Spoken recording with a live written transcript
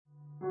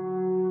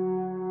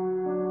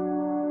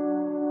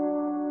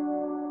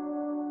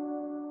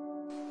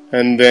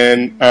and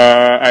then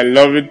I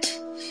love it.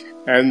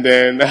 And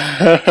then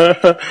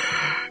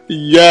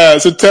yeah.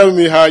 So tell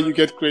me how you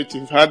get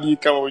creative. How do you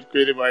come up with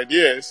creative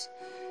ideas?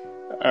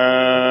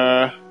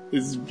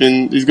 It's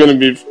gonna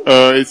be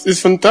it's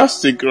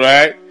fantastic,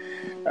 right?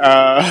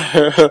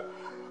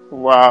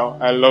 Wow,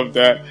 I love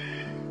that.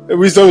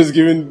 Wisdom is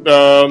giving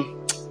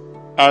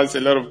us a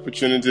lot of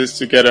opportunities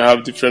to get to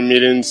have different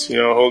meetings,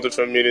 hold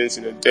different meetings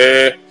in a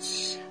day,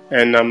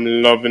 and I'm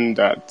loving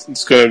that.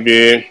 It's gonna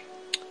be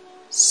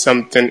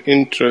something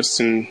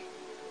interesting.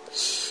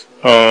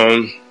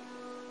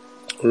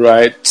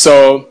 Right.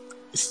 So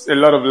it's a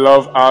lot of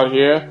love out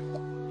here,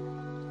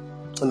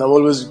 and I'm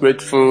always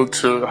grateful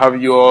to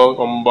have you all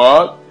on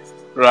board.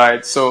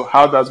 Right. So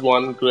how does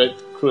one get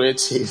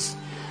creative?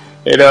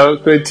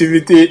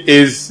 Creativity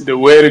is the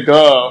way to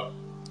go.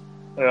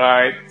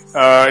 Right.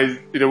 It's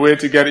the way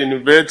to get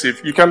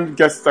innovative. You can't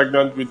get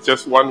stagnant with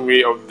just one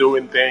way of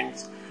doing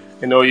things.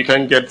 You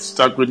can't get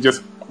stuck with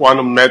just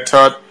one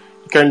method.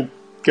 You can't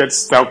get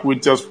stuck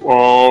with just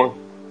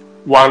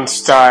one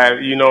style.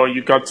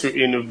 You got to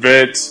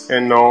innovate,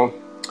 and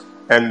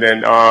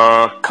then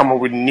come up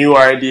with new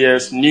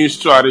ideas, new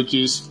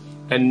strategies,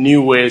 and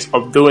new ways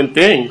of doing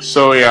things.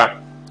 So yeah,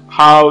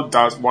 how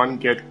does one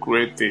get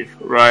creative,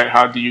 right?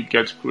 How do you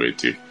get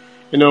creative?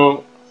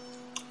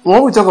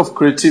 When we talk of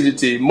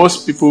creativity,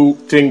 most people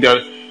think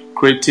that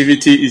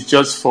creativity is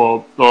just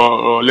for,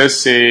 let's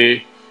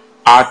say,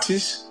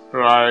 artists,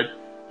 right?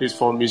 It's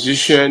for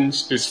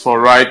musicians, it's for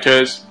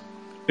writers,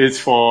 it's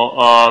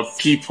for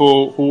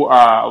people who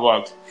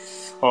are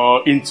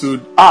into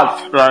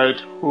art, right?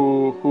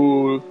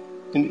 Who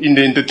in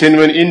the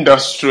entertainment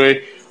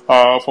industry,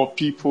 for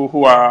people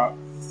who are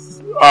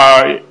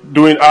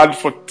doing art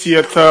for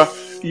theater,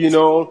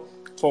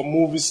 for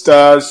movie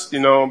stars,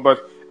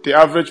 but the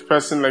average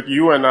person like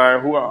you and I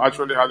who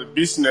actually has a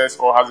business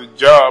or has a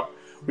job,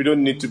 we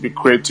don't need to be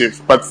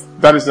creative. But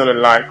that is not a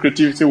lie.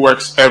 Creativity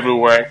works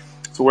everywhere.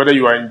 So whether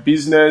you are in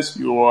business,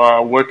 you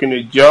are working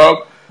a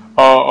job,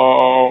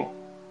 or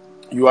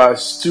you are a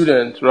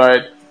student,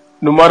 right?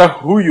 No matter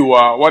who you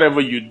are,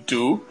 whatever you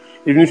do,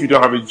 even if you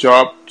don't have a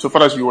job, so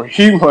far as you are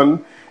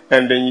human,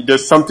 and then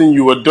there's something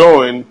you are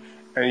doing,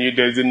 and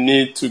there's a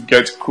need to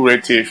get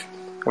creative,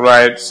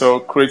 right?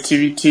 So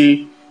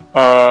creativity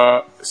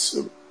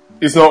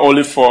it's not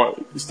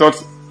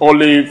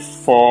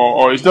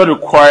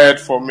required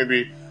for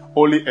maybe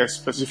only a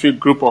specific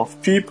group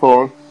of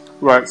people,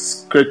 right?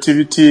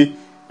 Creativity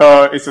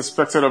is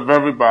expected of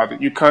everybody.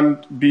 You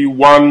can't do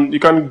one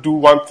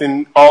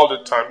thing all the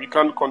time. You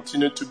can't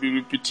continue to be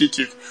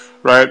repetitive,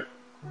 right?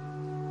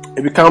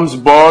 It becomes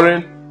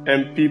boring,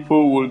 and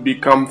people will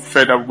become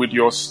fed up with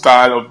your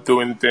style of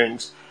doing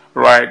things,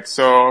 right?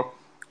 So,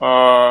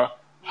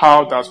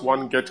 how does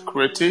one get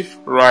creative,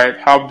 right?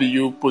 How do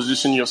you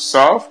position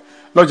yourself?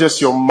 Not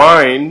just your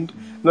mind,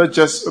 not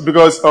just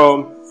because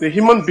the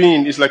human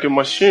being is like a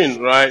machine,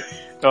 right?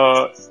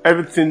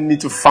 Everything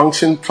needs to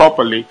function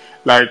properly,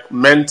 like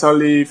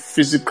mentally,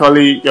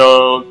 physically,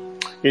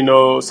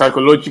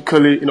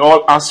 psychologically, in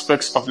all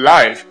aspects of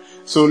life.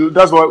 So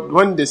that's what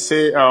when they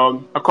say,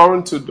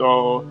 according to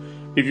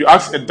if you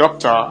ask a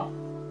doctor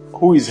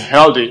who is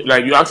healthy,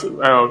 like you ask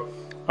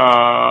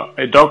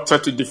a doctor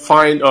to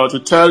define or to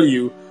tell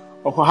you,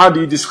 how do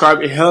you describe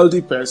a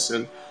healthy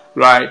person,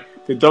 right?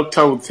 The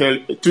doctor will tell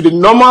to the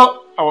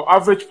normal or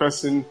average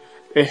person,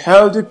 a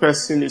healthy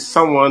person is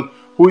someone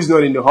who is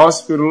not in the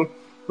hospital,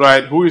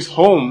 right? Who is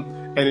home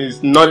and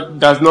is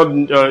not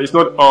on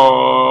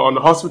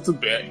the hospital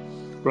bed,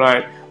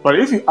 right? But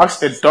if you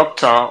ask a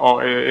doctor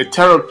or a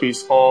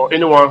therapist or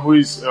anyone who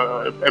is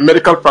a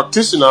medical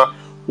practitioner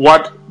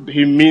what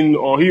he mean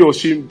or he or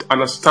she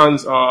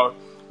understands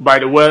by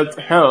the word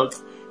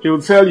health, he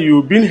will tell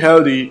you being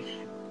healthy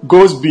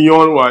goes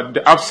beyond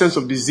the absence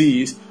of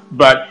disease,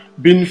 but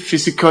being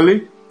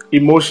physically,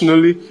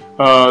 emotionally,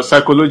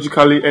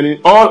 psychologically, and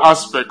in all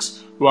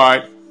aspects,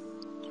 right,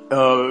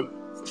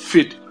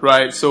 fit,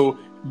 right? So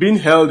being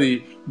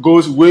healthy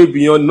goes way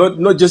beyond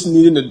not just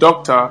needing a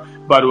doctor,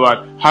 but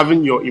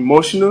having your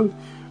emotional,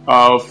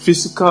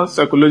 physical,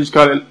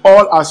 psychological, and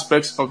all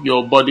aspects of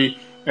your body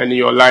and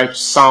your life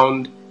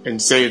sound and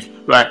safe,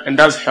 right? And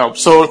that's help.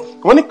 So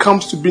when it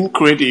comes to being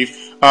creative,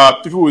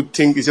 people would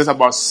think it's just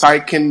about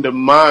psyching the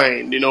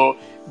mind,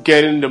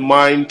 getting the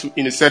mind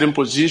in a certain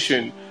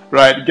position,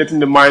 right? Getting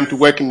the mind to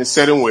work in a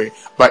certain way.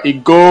 But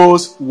it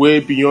goes way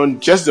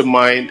beyond just the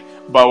mind,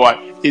 but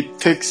it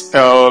takes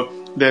the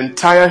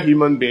entire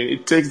human being.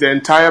 It takes the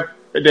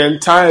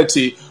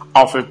entirety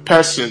of a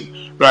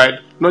person, right?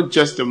 Not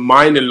just the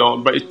mind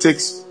alone, but it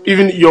takes,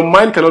 even your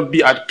mind cannot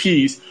be at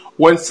peace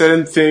when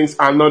certain things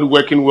are not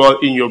working well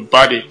in your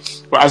body.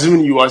 But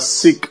assuming you are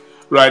sick,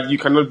 right, you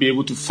cannot be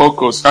able to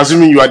focus.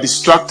 Assuming you are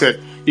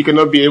distracted, you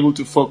cannot be able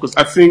to focus.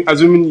 I think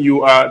assuming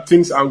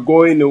things are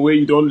going the way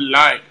you don't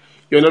like,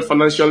 you're not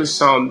financially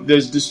sound,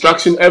 there's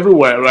distraction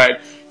everywhere,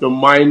 right? Your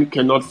mind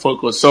cannot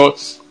focus. So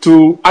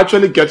to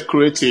actually get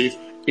creative,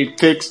 it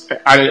takes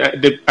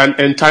an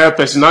entire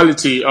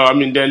personality,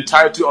 the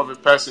entirety of a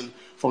person,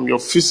 from your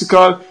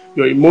physical,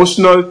 your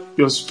emotional,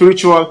 your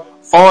spiritual,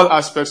 all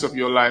aspects of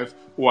your life,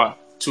 what,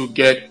 to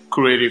get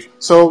creative.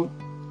 So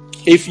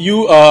if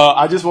you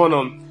I just want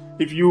to,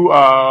 if you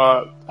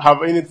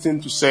have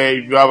anything to say,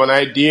 if you have an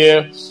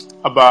idea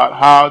about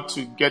how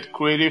to get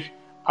creative,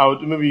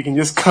 maybe you can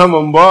just come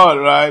on board,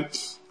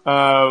 right?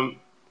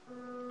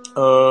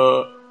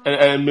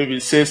 And maybe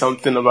say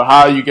something about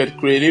how you get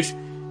creative.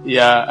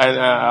 Yeah, and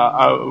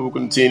I will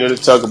continue to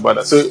talk about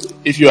that. So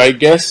if you, I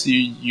guess,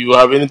 you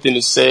have anything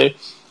to say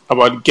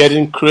about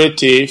getting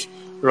creative,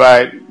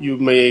 right, you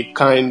may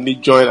kindly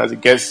join as a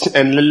guest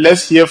and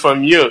let's hear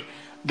from you.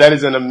 That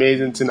is an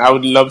amazing thing. I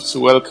would love to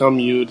welcome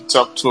you to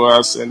talk to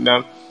us, and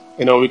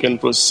we can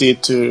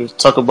proceed to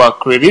talk about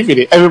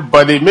creativity.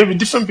 Everybody, maybe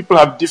different people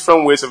have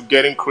different ways of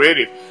getting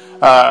creative.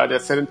 There are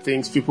certain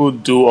things people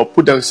do or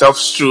put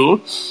themselves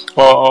through,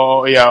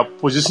 or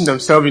position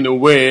themselves in a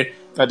way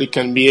that they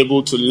can be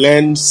able to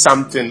learn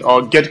something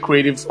or get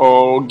creative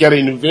or get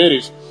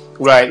innovative,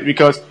 right?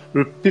 Because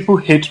people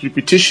hate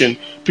repetition.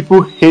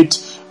 People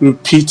hate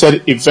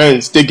repeated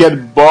events. They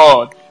get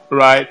bored,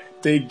 right?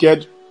 They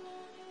get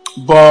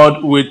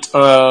bored with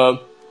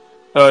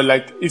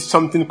like if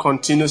something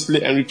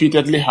continuously and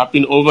repeatedly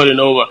happen over and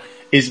over,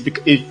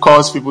 it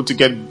causes people to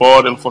get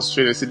bored and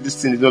frustrated. So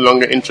this thing is no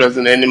longer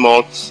interesting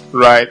anymore,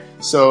 right?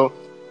 So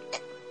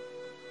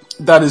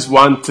that is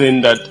one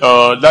thing that's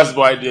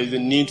why there's a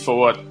need for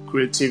what?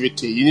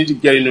 Creativity. You need to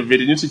get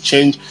innovative. You need to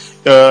change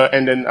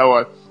and then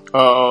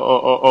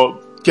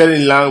get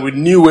in line with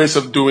new ways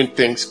of doing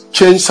things.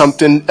 Change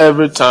something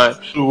every time.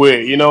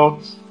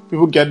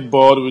 People get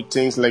bored with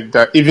things like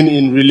that. Even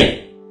in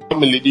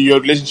family, your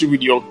relationship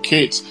with your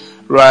kids,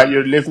 right?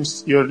 Your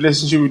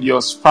relationship with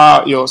your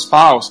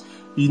spouse.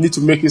 You need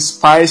to make it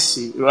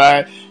spicy,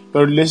 right?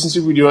 Your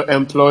relationship with your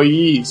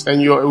employees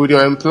and with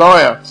your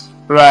employer,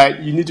 right?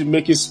 You need to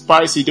make it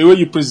spicy. The way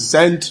you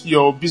present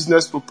your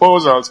business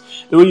proposals,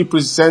 the way you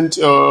present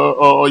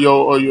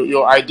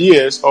your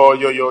ideas or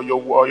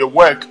your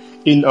work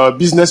in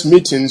business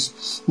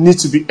meetings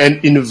needs to be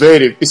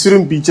innovative. It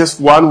shouldn't be just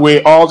one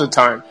way all the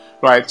time,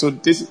 right? So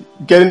this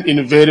getting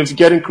innovative,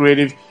 getting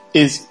creative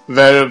is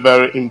very,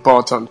 very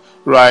important,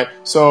 right?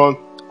 So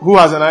who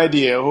has an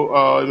idea? Who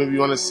maybe you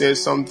want to say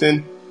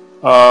something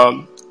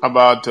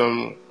about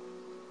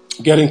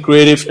getting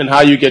creative and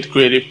how you get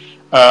creative?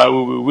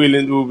 We'll be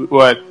willing.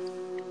 What?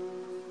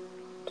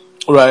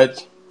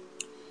 Right.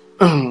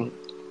 You'll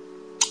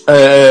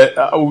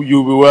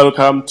be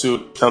welcome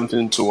to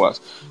something to us.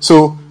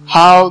 So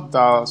how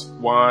does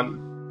one?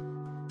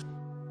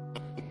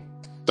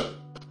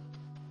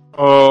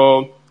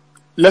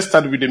 Let's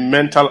start with the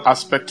mental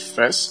aspect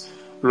first,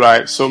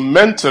 right? So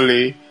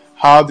mentally,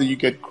 how do you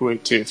get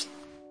creative?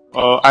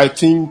 I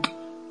think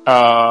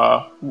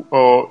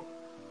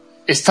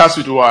it starts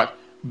with what?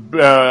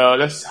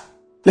 Let's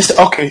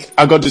okay.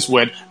 I got this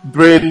word,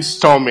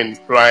 brainstorming,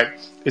 right?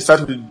 It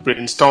starts with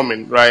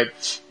brainstorming, right?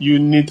 You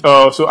need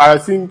so I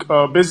think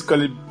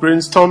basically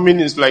brainstorming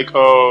is like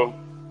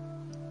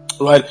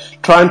right,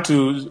 trying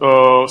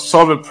to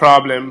solve a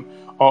problem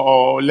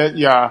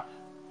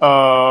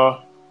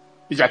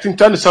I think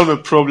trying to solve a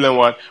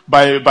problem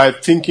by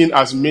thinking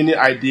as many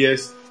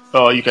ideas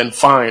you can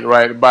find,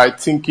 right? By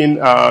thinking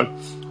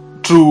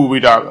through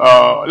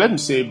without let me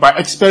say by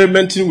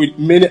experimenting with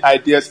many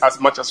ideas as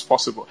much as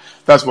possible.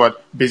 That's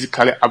what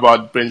basically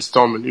about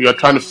brainstorming. You are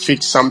trying to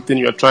fix something.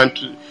 You are trying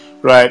to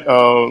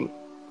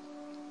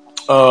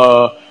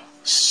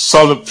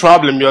solve a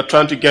problem. You are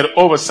trying to get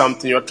over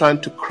something. You are trying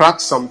to crack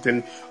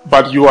something.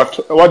 But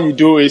what you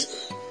do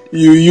is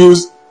you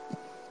use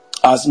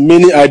as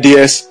many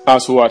ideas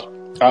as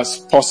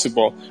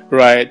possible,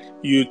 right?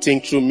 You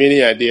think through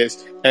many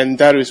ideas, and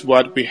that is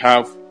what we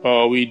have.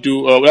 We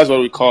do. That's what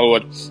we call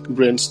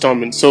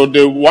brainstorming. So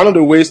one of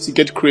the ways to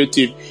get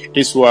creative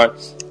is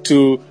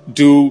to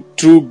do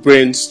through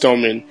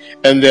brainstorming,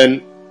 and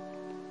then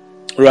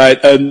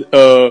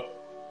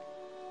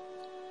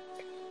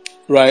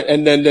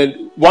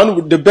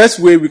the best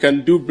way we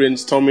can do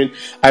brainstorming,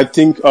 I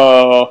think.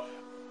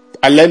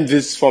 I learned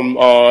this from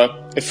a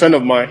friend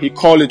of mine. He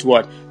called it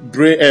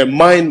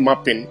mind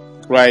mapping,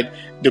 right?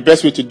 The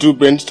best way to do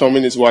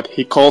brainstorming is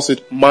he calls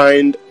it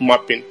mind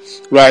mapping,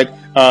 right?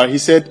 He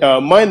said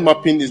mind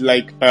mapping is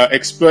like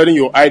exploring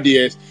your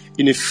ideas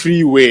in a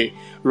free way,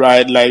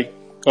 right? Like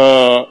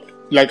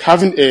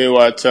having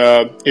a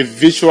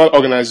visual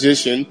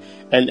organization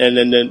and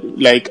then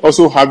like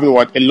also having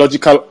a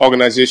logical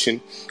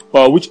organization,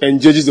 which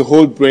engages the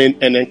whole brain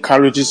and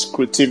encourages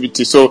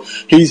creativity. So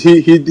he's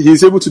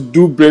able to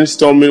do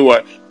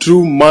brainstorming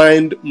through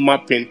mind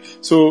mapping.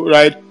 So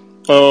right,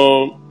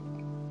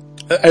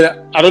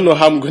 I don't know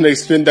how I'm going to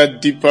explain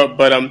that deeper,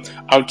 but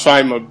I'll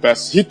try my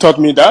best. He taught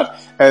me that,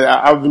 and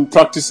I've been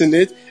practicing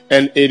it,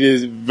 and it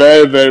is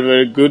very, very,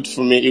 very good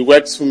for me. It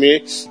works for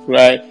me,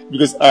 right?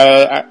 Because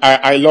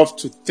I love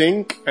to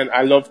think, and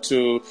I love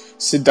to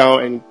sit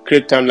down and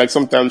create time. Like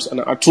sometimes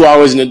 2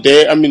 hours in a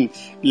day. I mean,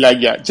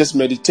 just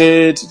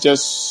meditate,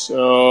 just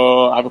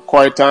have a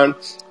quiet time.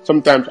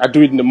 Sometimes I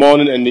do it in the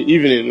morning and the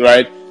evening,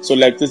 right? So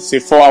let's say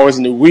 4 hours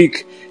in a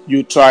week.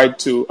 you try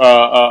to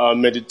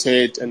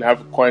meditate and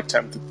have quiet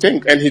time to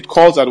think. And he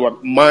calls that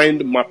what?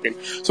 Mind mapping.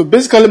 So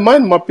basically,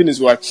 mind mapping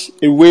is what?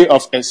 A way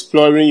of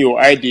exploring your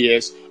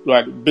ideas,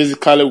 right?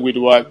 Basically with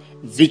what?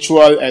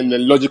 Visual and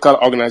logical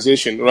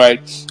organization, right?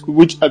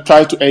 Which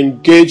try to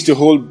engage the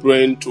whole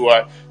brain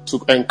to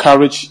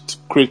encourage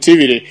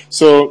creativity.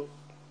 So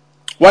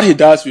what he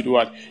does with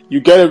what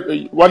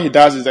he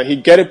does is that he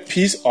get a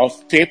piece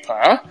of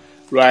paper,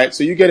 right?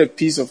 So you get a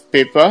piece of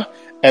paper,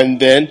 and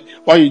then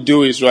what you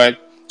do is, right,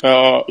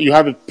 you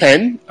have a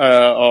pen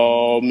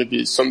or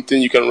maybe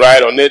something you can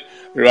write on it,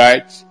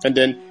 right? And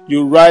then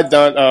you write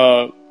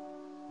down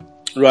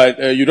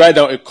you write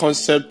down a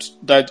concept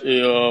that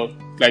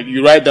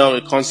you write down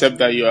a concept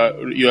that you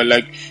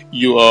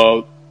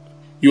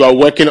are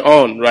working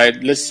on,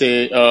 right? Let's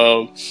say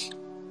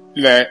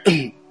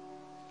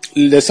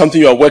there's something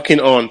you are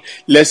working on.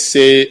 Let's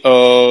say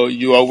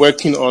you are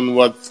working on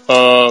what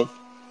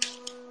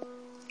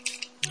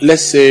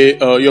let's say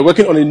you're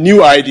working on a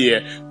new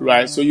idea,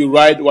 right? So you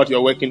write what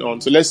you're working on.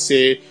 So let's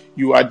say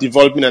you are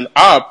developing an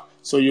app,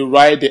 so you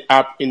write the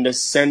app in the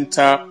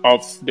center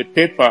of the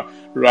paper,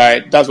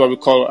 right? That's what we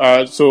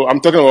call so I'm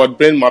talking about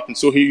brain mapping.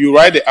 So you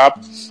write the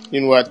app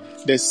in what?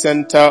 The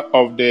center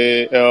of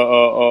the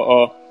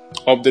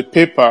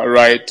paper,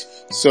 right?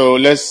 So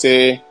let's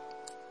say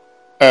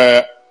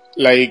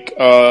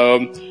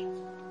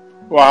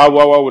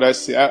what would I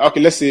say?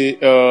 Okay, let's say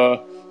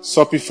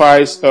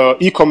Shopify's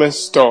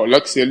e-commerce store.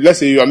 Let's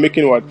say you are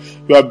making what?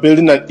 You are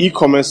building an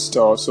e-commerce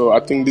store. So I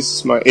think this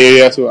is my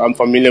area, so I'm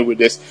familiar with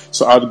this.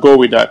 So I'll go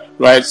with that,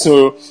 right?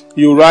 So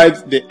you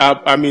write the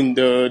app. I mean,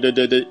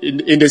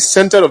 in the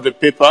center of the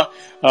paper,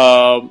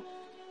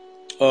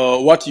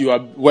 what you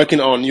are working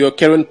on, your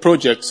current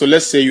project. So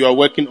let's say you are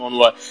working on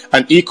what?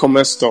 An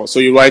e-commerce store. So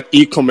you write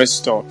e-commerce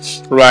store,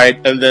 right?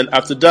 And then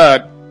after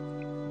that,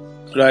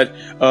 right,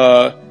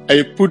 and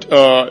you put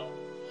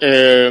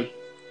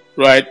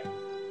right,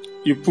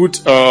 you put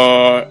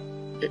a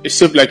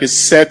shape like a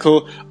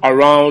circle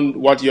around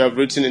what you have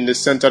written in the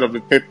center of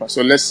the paper.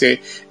 So let's say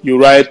you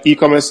write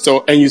e-commerce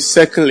store and you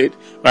circle it,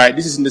 right?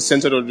 This is in the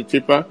center of the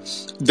paper.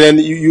 Then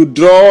you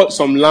draw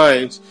some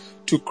lines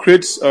to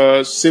create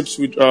shapes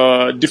with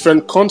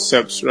different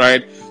concepts,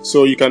 right?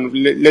 So you can,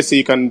 let's say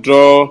you can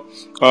draw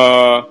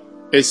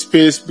a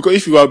space, because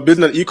if you are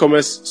building an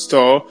e-commerce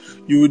store,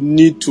 you would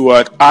need to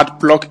add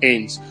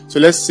plug-ins. So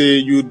let's say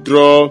you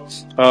draw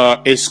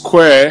a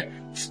square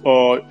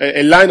or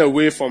a line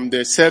away from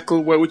the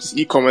circle which is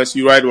e-commerce.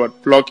 You write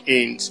what?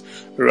 Plug-ins,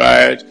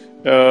 right?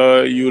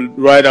 You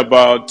write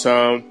about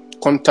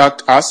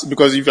contact us,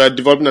 because if you are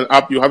developing an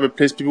app, you have a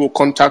place people will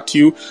contact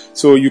you.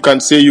 So you can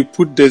say you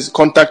put this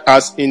contact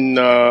us in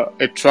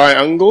a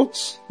triangle.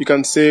 You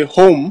can say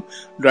home,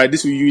 right?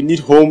 This you need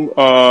home.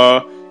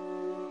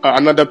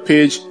 Another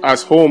page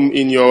as home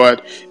in your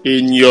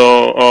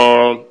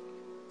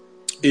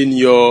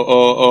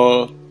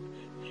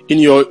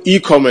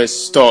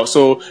e-commerce store.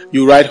 So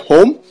you write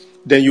home,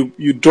 then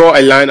you draw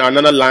a line,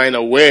 another line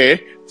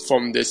away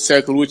from the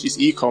circle which is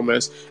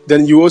e-commerce.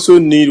 Then you also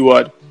need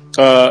what?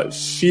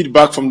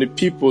 Feedback from the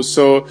people.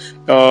 So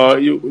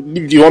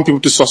if you want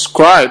people to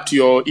subscribe to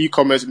your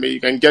e-commerce,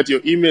 you can get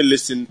your email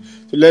listing.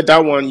 So let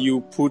that one,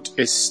 you put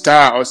a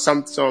star or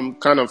some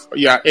kind of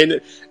I've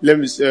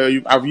used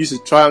a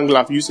triangle,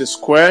 I've used a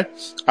square,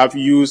 I've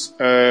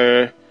used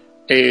a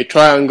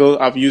triangle,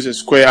 I've used a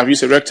square, I've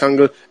used a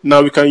rectangle.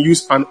 Now we can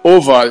use an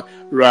oval,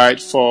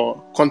 right,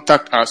 for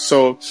contact us.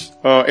 So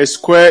a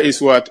square is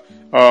what?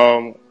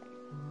 This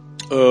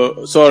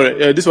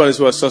one is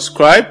what?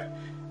 Subscribe.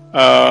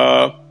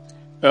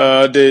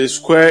 The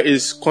square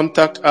is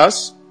contact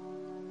us,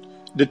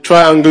 the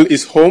triangle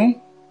is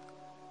home,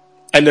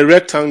 and the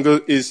rectangle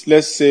is,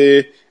 let's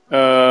say,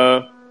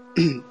 and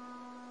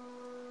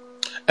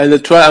the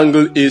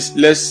triangle is,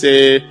 let's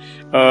say,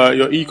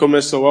 your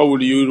e-commerce store. What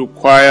would you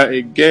require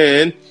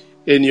again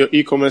in your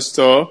e-commerce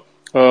store?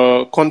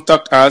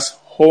 Contact us,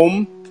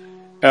 home.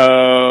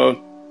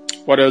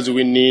 What else do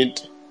we need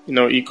in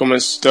our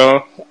e-commerce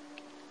store?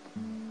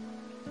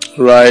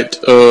 Right.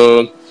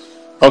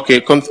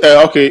 Okay,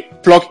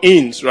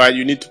 plug-ins, right?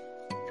 You need to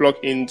plug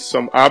in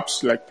some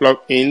apps like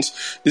plug-ins.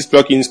 These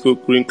plug-ins could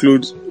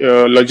include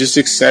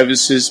logistics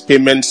services,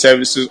 payment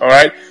services, all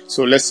right?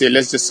 So let's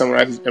just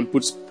summarize it and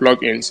put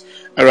plug-ins,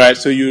 all right?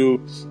 So you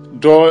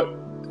draw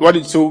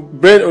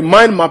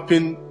mind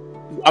mapping.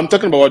 I'm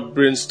talking about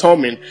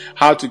brainstorming,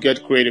 how to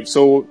get creative.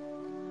 So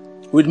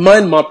with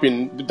mind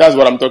mapping, that's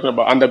what I'm talking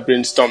about under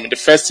brainstorming. The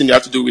first thing you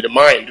have to do with the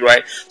mind,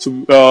 right? So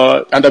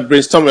under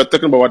brainstorming, we're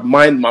talking about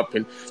mind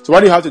mapping. So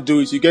what you have to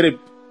do is you get a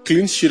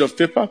clean sheet of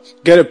paper,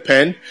 get a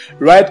pen,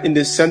 write in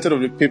the center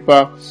of the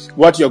paper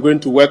what you're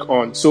going to work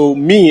on. So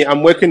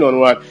I'm working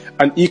on what?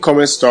 An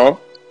e-commerce store.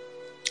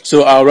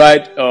 So I'll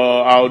write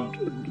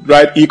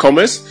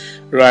e-commerce,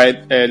 right?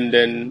 And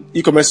then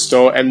e-commerce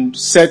store and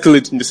circle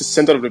it in the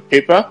center of the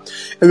paper.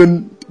 And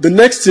then the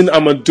next thing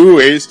I'm going to do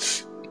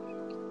is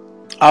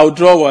I'll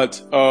draw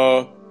what?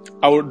 I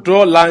will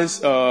draw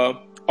lines on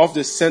off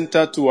the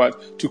center to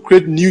what? To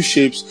create new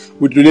shapes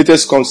with related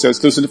concepts.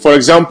 So for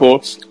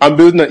example, I'm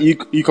building an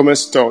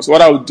e-commerce store. So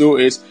what I'll do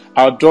is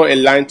I'll draw a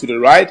line to the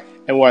right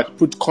and what?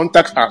 Put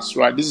contact us,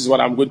 right? This is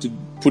what I'm going to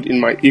put in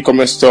my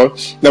e-commerce store.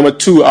 Number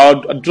 2,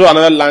 I'll draw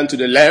another line to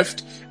the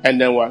left and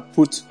then what?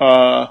 Put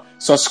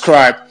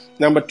subscribe.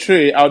 Number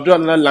 3, I'll draw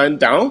another line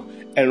down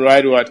and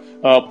write what?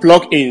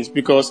 Plugins,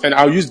 and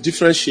I'll use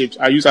different shapes.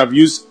 I've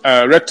used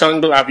a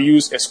rectangle, I've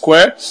used a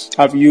square,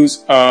 I've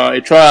used a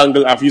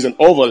triangle, I've used an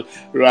oval,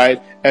 right?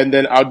 And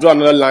then I'll draw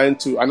another line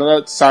to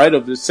another side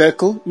of the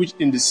circle, which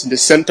in the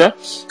center,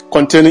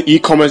 containing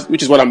e-commerce,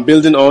 which is what I'm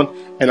building on,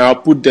 and I'll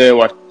put there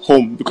what?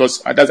 Home,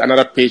 because that's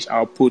another page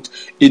I'll put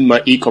in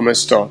my e-commerce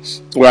store,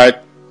 right?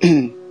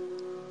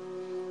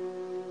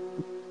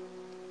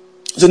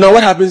 So now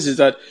what happens is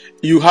that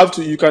you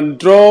can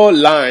draw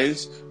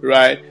lines,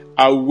 right,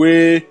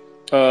 away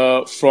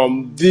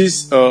from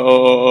this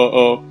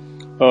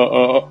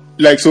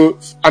like, so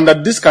under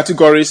these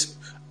categories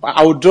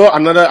I'll draw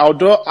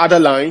other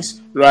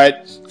lines,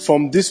 right,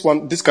 from this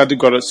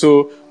category.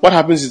 So what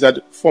happens is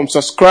that from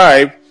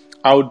subscribe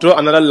I'll draw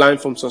another line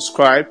from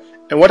subscribe,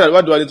 and what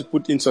do I need to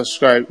put in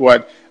subscribe?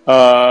 What?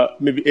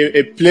 Maybe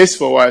a place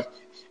for what?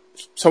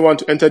 Someone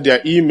to enter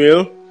their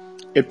email,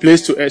 a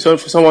place for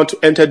someone to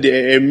enter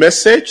a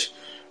message,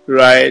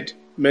 right?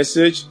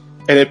 Message,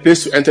 and a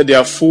place to enter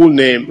their full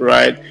name,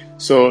 right?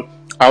 So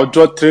I'll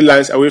draw 3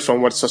 lines away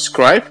from what?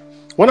 Subscribe.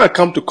 When I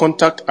come to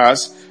contact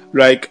us,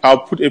 like, I'll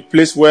put a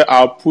place where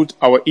I'll put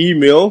our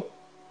email,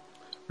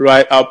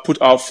 right? I'll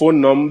put our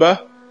phone number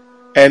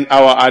and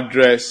our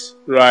address,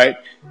 right?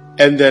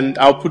 And then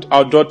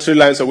I'll draw 3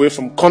 lines away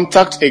from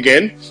contact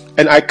again,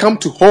 and I come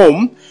to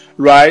home,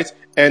 right?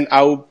 And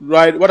I'll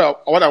write what I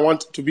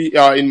want to be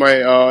in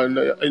my on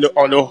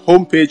the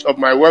home page of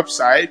my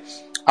website.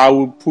 I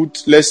will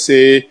put, let's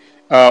say,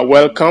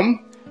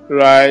 welcome,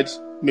 right?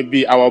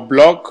 Maybe our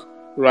blog,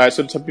 right?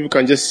 So some people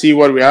can just see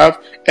what we have,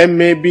 and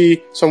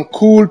maybe some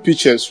cool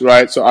pictures,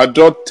 right? So I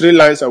draw 3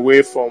 lines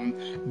away from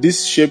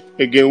this shape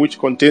again, which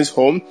contains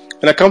home,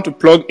 and I come to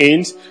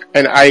plugins,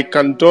 and I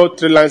can draw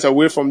 3 lines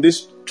away from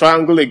this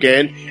triangle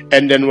again,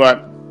 and then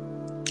what?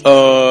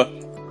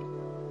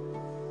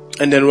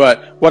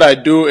 What I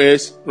do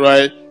is,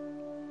 right?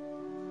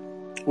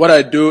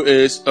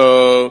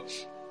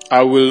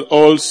 I will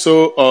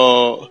also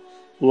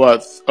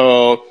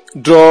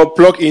draw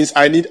plugins.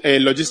 I need a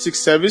logistics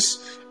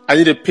service. I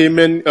need a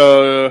payment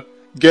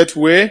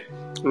gateway,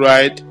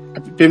 right?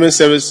 A payment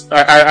service.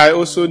 I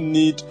also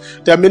need.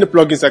 There are many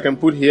plugins I can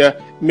put here.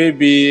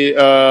 Maybe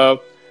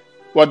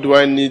what do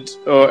I need?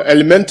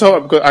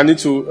 Elementor, because I need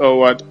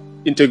to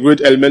integrate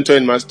Elementor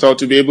in my store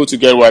to be able to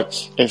get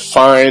a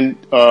fine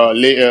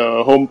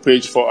home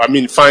page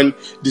fine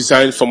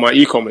design for my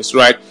e-commerce,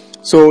 right?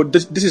 So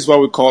this is what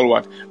we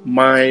call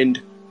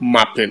mind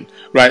mapping,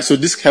 right? So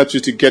this helps you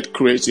to get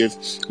creative,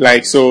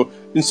 like so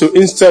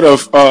instead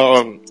of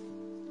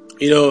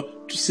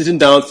sitting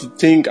down to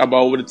think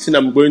about what the thing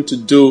I'm going to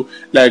do,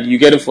 like you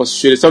get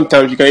frustrated.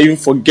 Sometimes you can even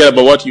forget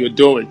about what you're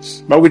doing.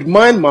 But with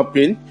mind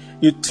mapping,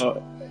 you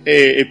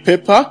a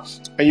paper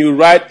and you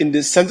write in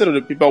the center of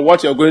the paper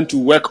what you're going to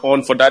work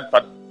on for that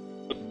part.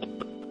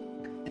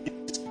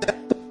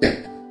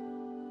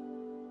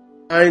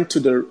 Line to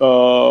the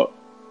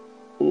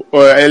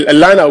a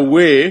line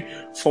away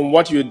from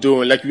what you're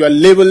doing, like you are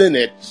labeling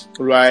it,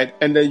 right?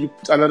 And then you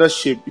put another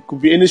shape. It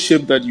could be any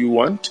shape that you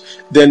want.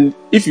 Then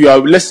if you are,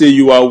 let's say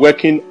you are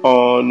working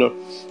on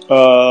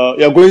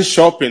you're going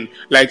shopping,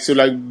 like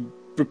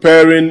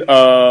preparing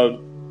a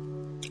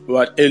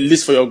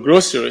list for your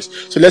groceries.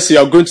 So let's say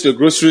you're going to the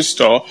grocery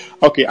store.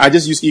 Okay, I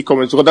just use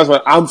e-commerce because that's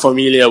what I'm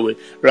familiar with,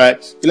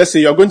 right? So let's say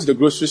you're going to the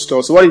grocery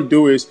store. So what you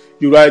do is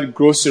you write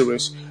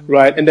groceries,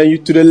 right? And then you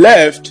to the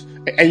left,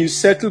 and you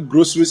circle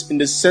groceries in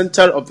the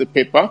center of the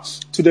paper.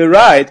 To the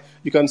right,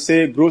 you can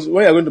say when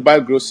you're going to buy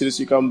groceries,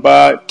 you can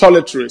buy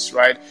toiletries,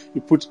 right?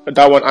 You put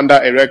that one under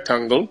a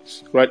rectangle,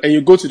 right? And you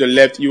go to the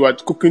left, you are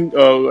cooking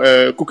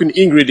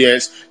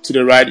ingredients. To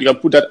the right, you can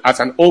put that as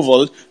an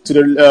oval.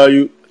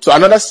 To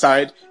another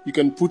side, you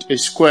can put a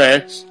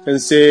square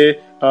and say,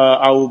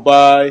 I will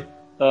buy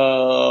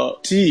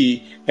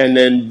tea and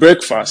then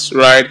breakfast,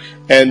 right?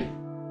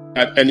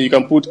 And you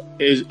can put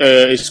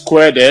a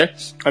square there.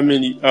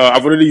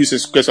 I've already used a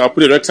square, so I'll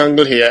put a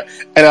rectangle here,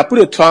 and I'll put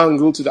a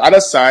triangle to the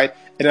other side,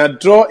 and I'll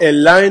draw a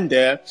line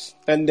there,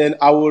 and then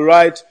I will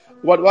write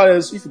what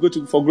else. If you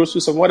go for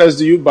groceries, what else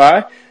do you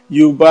buy?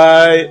 You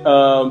buy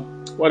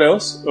what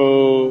else?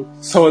 Oh,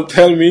 someone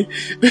tell me.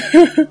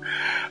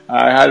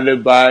 I hardly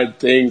buy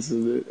things.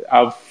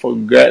 I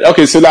forget.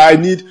 Okay, so I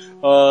need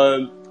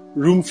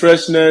room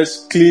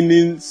freshness,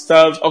 cleaning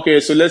stuff.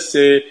 Okay, so let's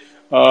say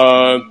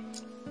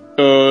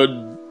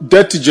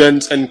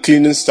detergents and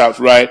cleaning stuff,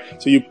 right?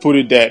 So you put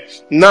it there.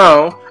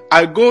 Now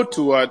I go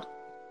to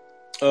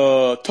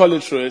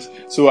toiletries.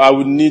 So I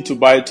would need to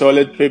buy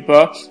toilet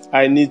paper.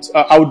 I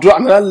would draw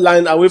another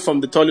line away from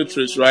the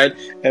toiletries, right,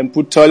 and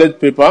put toilet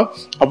paper.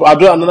 I'll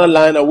draw another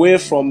line away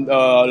from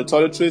the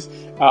toiletries.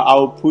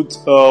 I'll put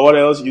what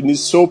else? You need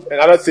soap and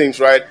other things,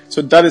 right?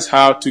 So that is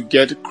how to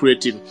get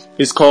creative.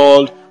 It's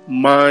called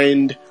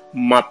mind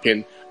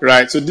mapping,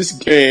 right? So this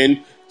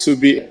gain to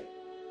be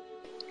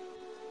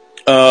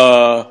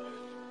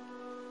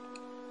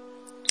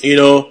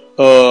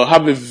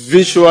have a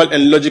visual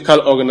and logical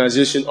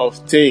organization of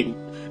things.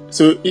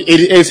 So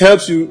it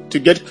helps you to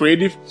get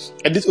creative,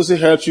 and this also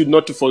helps you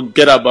not to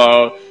forget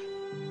about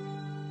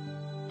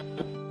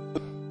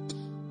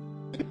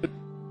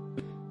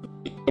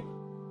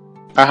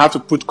I have to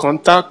put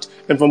contact,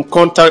 and from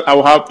contact I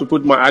will have to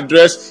put my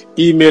address,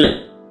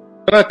 email.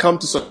 When I come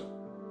to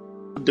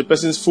the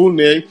person's full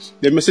name,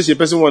 the message the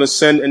person want to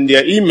send, and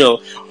their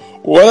email.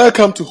 When I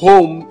come to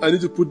home, I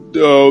need to put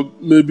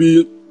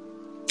maybe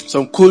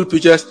some cool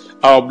pictures,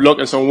 our blog,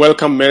 and some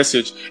welcome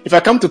message. If I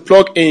come to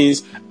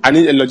plugins, I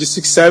need a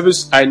logistics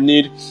service. I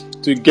need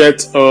to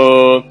get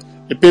a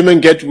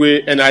payment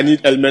gateway, and I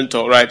need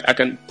Elementor, right? I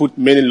can put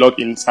many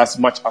logins as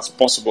much as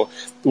possible.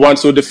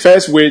 So the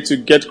first way to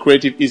get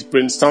creative is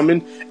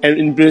brainstorming, and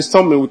in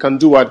brainstorming we can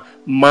do what?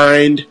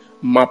 Mind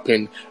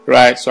mapping,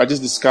 right? So I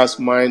just discussed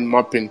mind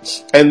mapping,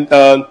 and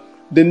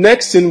the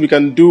next thing we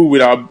can do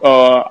with our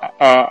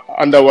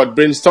under what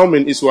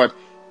brainstorming is what,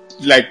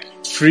 like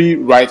free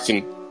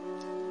writing.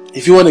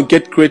 If you want to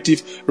get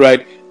creative,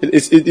 right?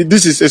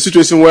 This is a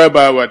situation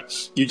whereby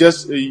what you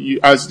just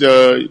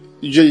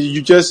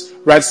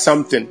write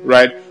something,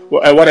 right?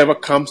 Whatever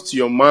comes to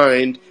your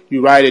mind,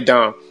 you write it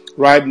down,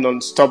 write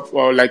non-stop,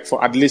 or like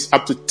for at least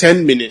up to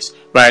 10 minutes,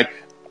 right?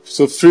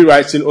 So free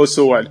writing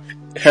also what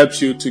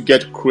helps you to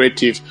get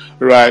creative,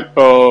 right?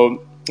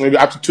 Maybe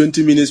up to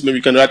 20 minutes, maybe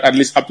you can write at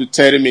least up to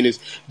 30 minutes.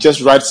 Just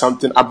write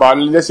something about,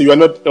 let's say you are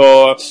not,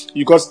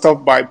 you got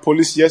stopped by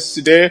police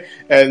yesterday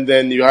and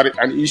then you had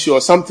an issue or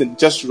something,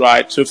 just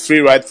write. So free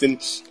writing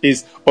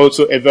is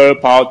also a very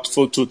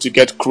powerful tool to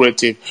get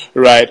creative,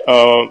 right?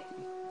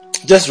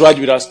 Just write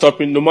without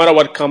stopping, no matter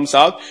what comes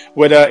out,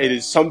 whether it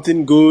is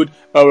something good.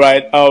 All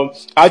right. I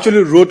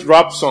actually wrote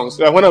rap songs.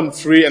 When I'm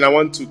free and I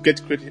want to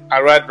get creative,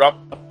 I write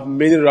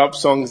many rap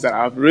songs that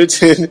I've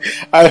written.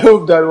 I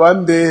hope that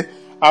one day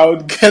I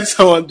would get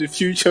someone to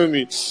feature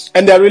me.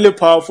 And they're really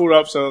powerful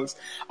rap songs.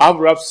 I have a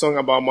rap song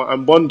about my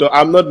Ambondo.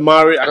 I'm not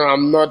married.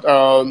 I'm not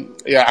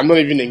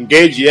even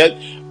engaged yet,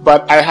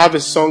 but I have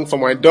a song for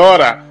my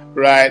daughter,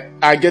 right?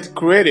 I get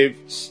creative.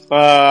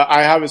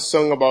 I have a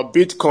song about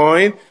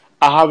Bitcoin.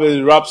 I have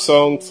a rap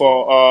song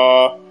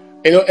for,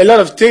 a lot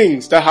of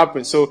things that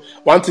happen. So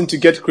one thing to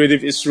get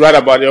creative is write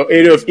about your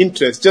area of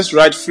interest. Just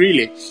write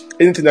freely.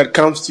 Anything that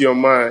comes to your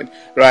mind,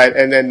 right?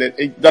 And then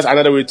that's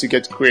another way to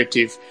get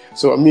creative.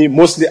 So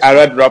mostly I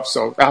write rap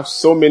songs. I have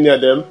so many of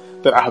them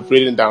that I have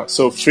written down.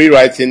 So free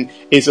writing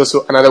is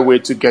also another way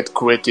to get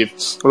creative,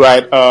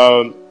 right?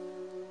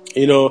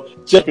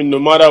 Just no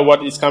matter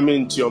what is coming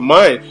into your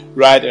mind,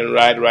 write.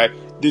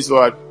 This is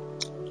what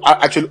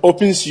actually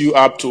opens you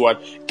up to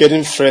what?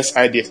 Getting fresh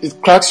ideas.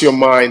 It cracks your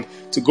mind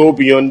to go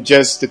beyond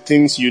just the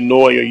things you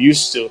know or you're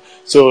used to.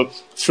 So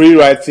free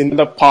writing is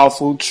a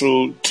powerful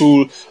tool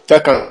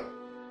that can,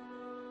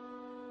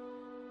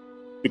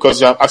 because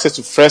you have access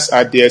to fresh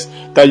ideas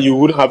that you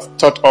would have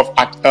thought of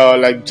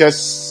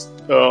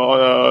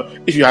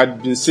if you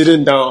had been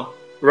sitting down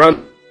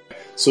run.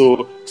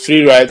 So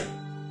free write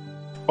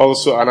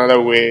also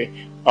another way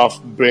of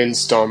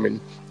brainstorming,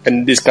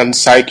 and this can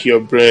psych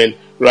your brain,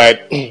 right?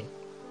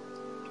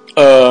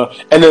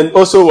 And then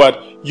also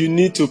what you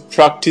need to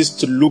practice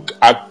to look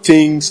at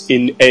things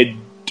in a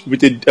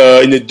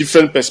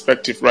different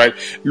perspective, right?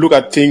 Look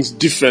at things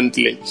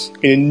differently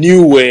in a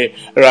new way,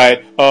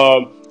 right?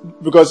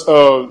 Because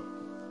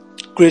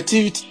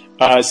creativity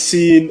if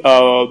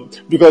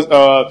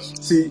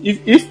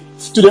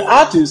to the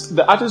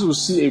artist will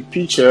see a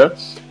picture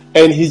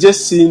and he's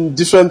just seeing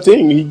different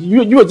things.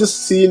 You are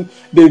just seeing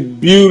the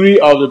beauty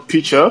of the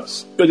picture.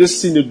 You're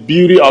just seeing the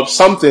beauty of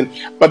something.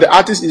 But the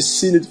artist is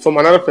seeing it from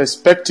another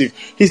perspective.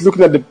 He's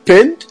looking at the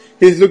paint.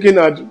 He's looking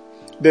at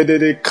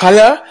the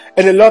color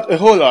and a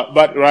whole lot.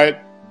 But right.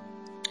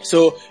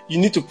 So you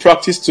need to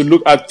practice to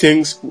look at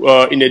things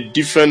in a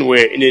different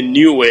way, in a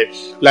new way.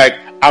 Like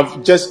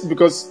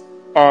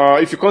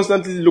if you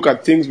constantly look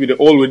at things with the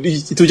old way,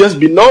 it will just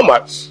be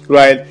normal,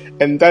 right?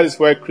 And that is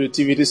where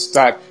creativity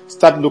starts.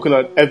 Start looking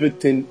at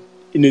everything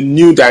in a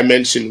new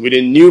dimension, with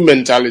a new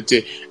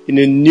mentality, in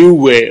a new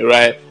way,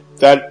 right?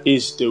 That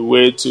is the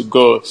way to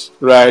go,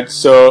 right?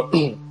 So,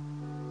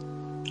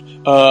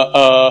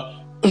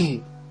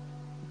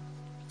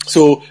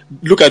 so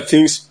look at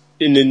things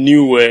in a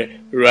new way,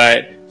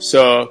 right?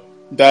 So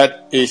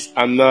that is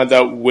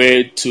another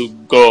way to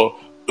go,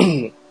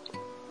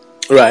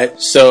 right?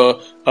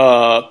 So,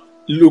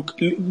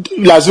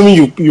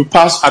 assuming you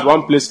pass at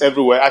one place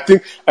everywhere. I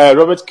think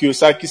Robert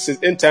Kiyosaki says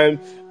anytime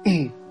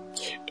he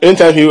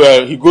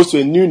goes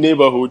to a new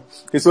neighborhood,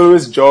 he's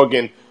always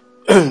jogging.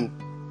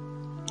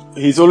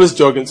 He's always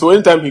jogging. So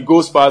anytime he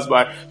goes past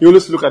by, he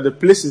always look at the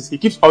places. He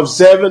keeps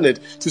observing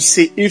it to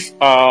see if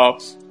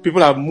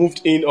people have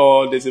moved in,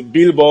 or there's a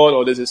billboard,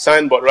 or there's a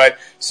signboard, right?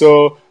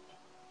 So,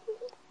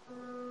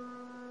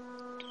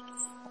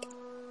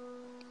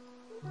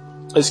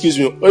 excuse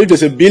me, or if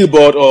there's a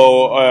billboard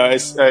or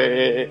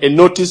a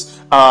notice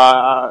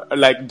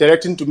like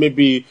directing to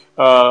maybe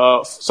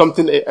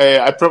something,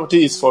 a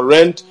property is for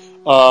rent,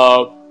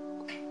 or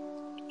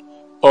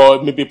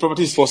maybe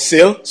property is for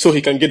sale, so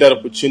he can get that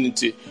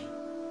opportunity.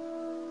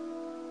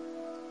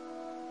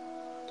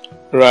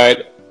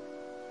 Right.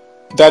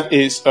 That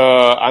is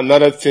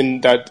another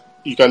thing that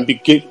you can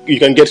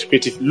get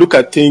creative. Look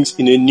at things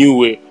in a new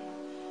way.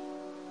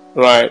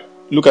 Right.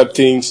 Look at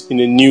things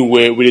in a new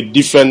way with a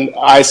different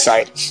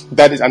eyesight.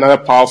 That is another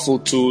powerful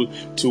tool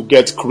to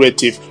get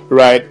creative.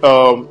 Right.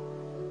 Always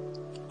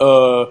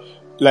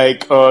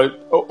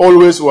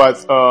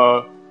what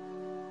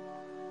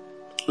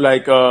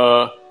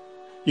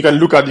you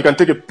can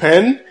take a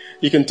pen,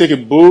 you can take a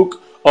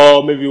book,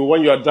 or maybe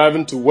when you are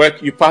driving to work,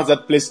 you pass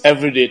that place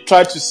every day.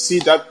 Try to see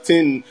that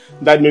thing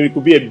that maybe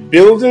could be a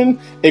building,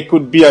 it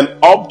could be an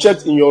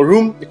object in your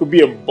room, it could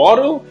be a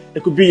bottle,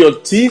 it could be your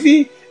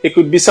TV, it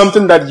could be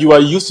something that you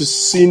are used to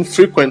seeing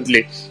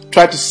frequently.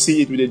 Try to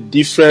see it with a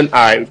different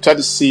eye. Try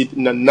to see it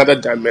in another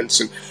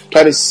dimension.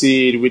 Try to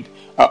see it with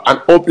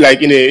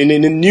in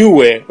a new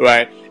way,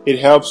 right? It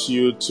helps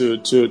you to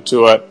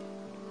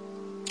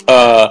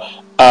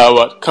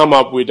come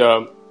up with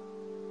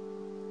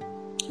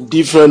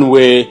different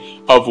way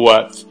of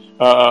what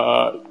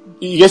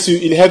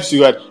it helps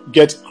you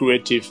get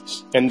creative,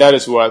 and that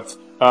is what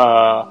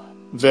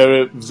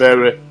very,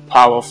 very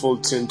powerful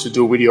thing to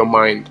do with your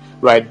mind,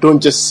 right?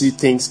 Don't just see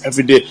things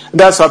every day. And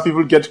that's how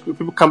people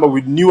come up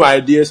with new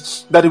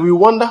ideas that we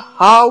wonder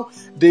how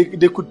they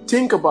could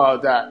think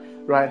about that,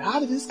 right? How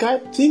did this guy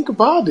think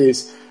about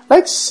this?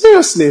 Like,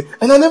 seriously.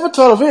 And I never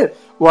thought of it.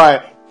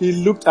 Why? He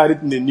looked at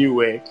it in a new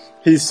way.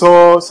 He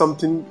saw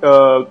something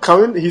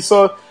coming. He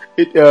saw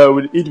it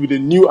with a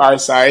new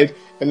eyesight,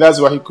 and that's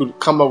why he could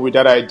come up with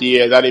that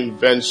idea, that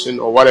invention,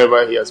 or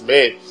whatever he has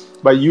made.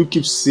 But you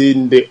keep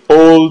seeing the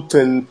old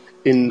thing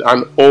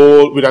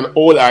with an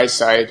old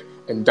eyesight,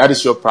 and that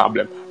is your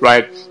problem,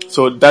 right?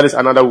 So that is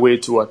another way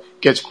to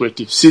get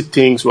creative. See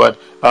things with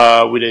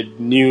a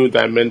new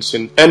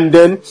dimension, and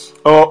then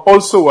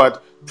also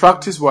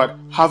practice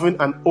having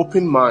an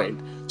open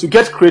mind. To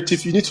get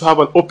creative, you need to have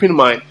an open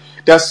mind.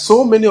 There are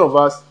so many of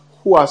us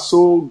who are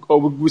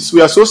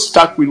we are so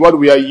stuck with what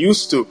we are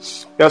used to.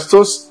 We are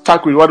so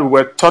stuck with what we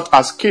were taught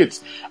as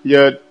kids.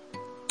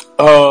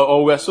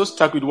 Or we are so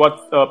stuck with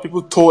what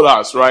people told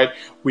us, right?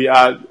 We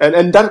are,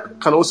 and that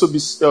can also be,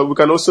 we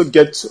can also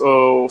get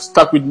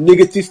stuck with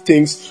negative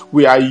things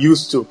we are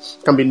used to.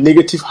 It can be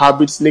negative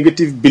habits,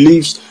 negative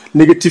beliefs,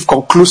 negative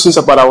conclusions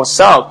about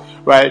ourselves,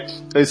 right?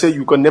 They say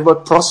you can never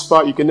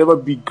prosper, you can never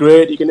be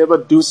great, you can never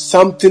do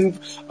something, you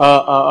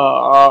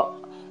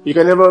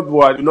can never,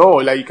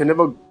 you can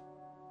never,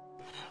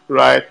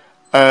 right?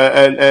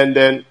 And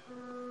then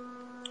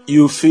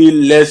you feel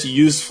less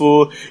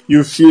useful,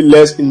 you feel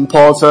less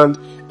important,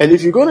 and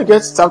if you're going to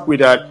get stuck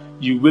with that,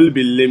 you will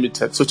be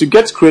limited. So to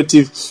get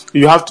creative,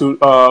 you have to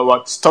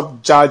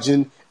stop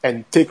judging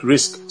and take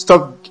risks.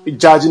 Stop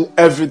judging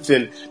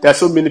everything. There are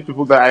so many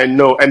people that I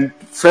know, and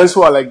friends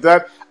who are like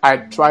that, I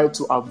try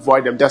to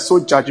avoid them. They're so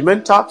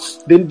judgmental.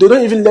 They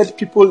don't even let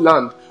people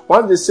learn.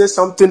 Once they say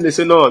something, they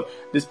say, no,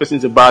 this person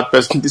is a bad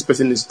person, this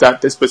person is that,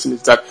 this person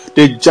is that.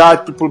 They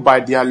judge people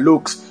by their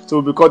looks.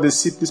 So because they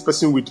see this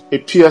person with a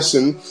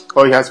piercing,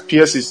 or he has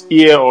pierced his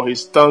ear or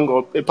his tongue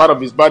or a part of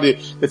his body,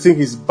 they think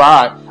he's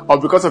bad. Or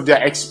because of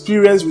their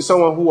experience with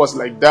someone who was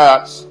like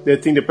that, they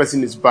think the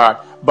person is bad.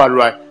 But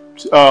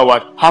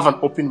have an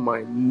open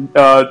mind.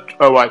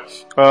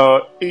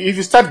 If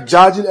you start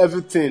judging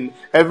everything,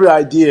 every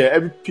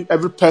idea,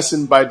 every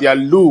person by their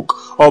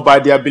look or by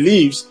their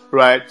beliefs,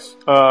 right?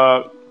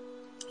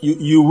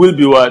 You will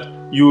be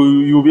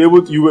you'll be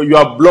able to, you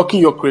are blocking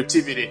your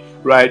creativity,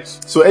 right?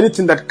 So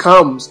anything that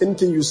comes,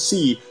 anything you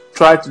see,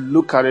 try to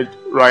look at it,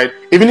 right?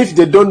 Even if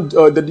they don't,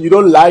 that you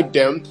don't like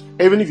them,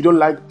 even if you don't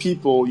like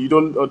people, you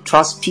don't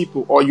trust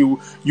people, or you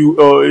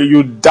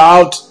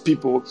doubt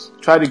people,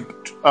 try to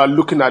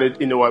looking at it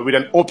in a way with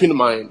an open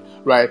mind,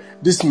 right?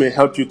 This may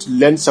help you to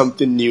learn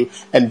something new,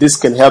 and this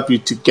can help you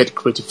to get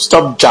creative.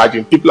 Stop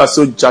judging. People are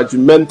so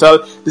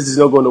judgmental. This is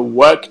not going to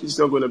work. This is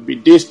not going to be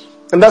this.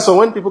 And that's why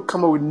when people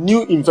come up with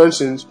new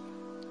inventions,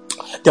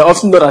 they're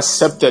often not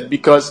accepted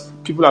because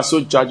people are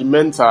so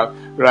judgmental,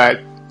 right?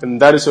 And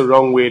that is a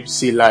wrong way to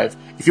see life.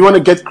 If you want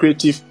to get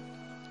creative,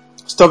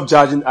 stop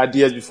judging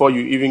ideas before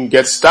you even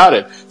get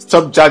started.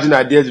 Stop judging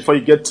ideas before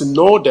you get to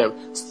know them.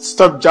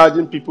 Stop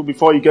judging people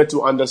before you get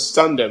to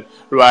understand them,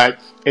 right?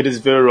 It is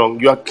very wrong.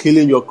 You are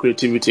killing your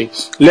creativity.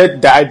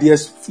 Let the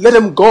ideas, let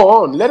them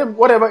go on. Let them,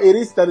 whatever it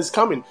is that is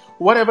coming,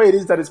 whatever it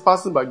is that is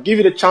passing by, give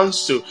it a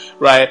chance to,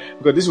 right?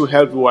 Because this will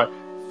help you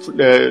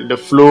the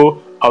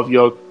flow of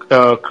your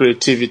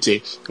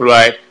creativity,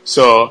 right?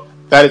 So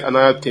that is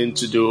another thing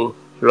to do,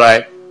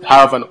 right?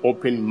 Have an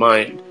open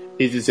mind.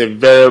 it is a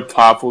very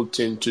powerful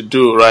thing to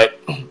do, right?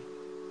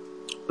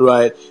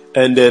 Right.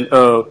 And then,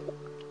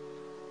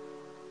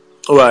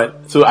 right.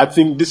 So I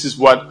think this is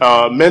what,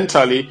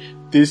 mentally,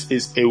 this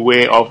is a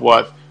way of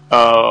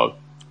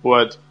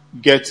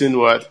getting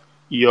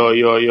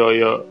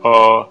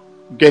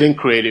getting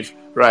creative,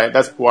 right?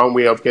 That's one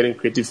way of getting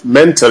creative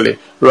mentally,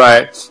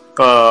 right?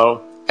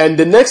 And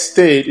the next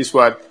stage is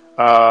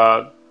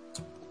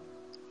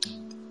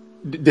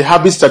the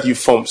habits that you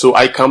form. So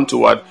I come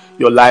to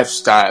your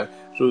lifestyle.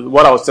 So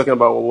what I was talking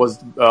about was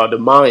the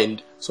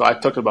mind. So I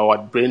talked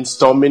about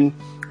brainstorming,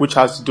 which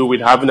has to do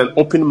with having an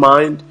open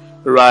mind,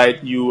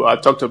 right? You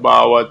talked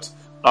about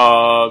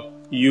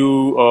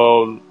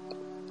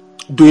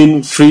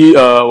doing free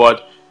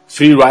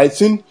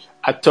writing.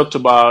 I talked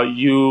about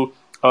you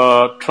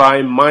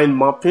trying mind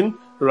mapping,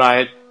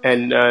 right?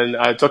 And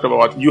I talked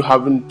about you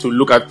having to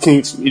look at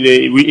things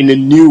in a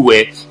new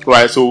way,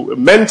 right? So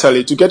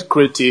mentally, to get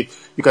creative,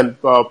 you can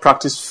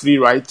practice free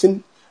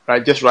writing,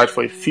 right? Just write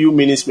for a few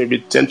minutes, maybe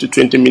 10 to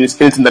 20 minutes,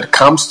 anything that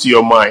comes to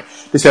your mind.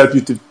 This helps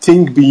you to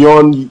think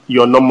beyond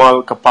your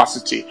normal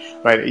capacity,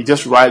 right? You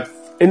just write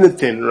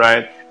anything,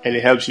 right? And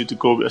it helps you to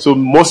go. So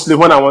mostly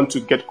when I want to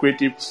get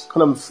creative,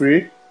 when I'm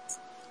free,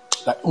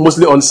 like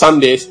mostly on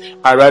Sundays,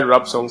 I write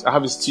rap songs. I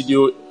have a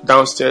studio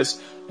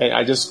downstairs, and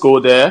I just go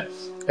there,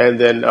 and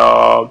then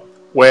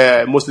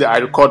where mostly I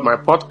record my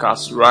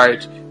podcast,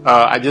 right?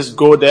 I just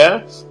go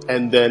there,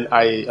 and then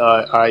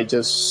I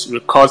just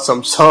record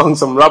some songs,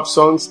 some rap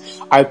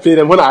songs. I play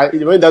them. When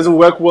it doesn't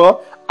work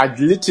well, I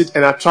delete it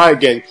and I try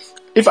again.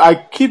 If I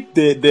keep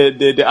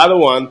the other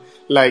one,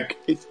 like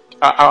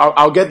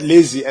I'll get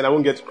lazy and I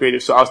won't get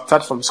creative. So I'll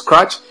start from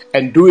scratch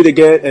and do it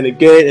again and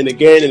again and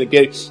again and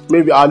again.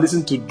 Maybe I'll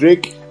listen to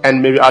Drake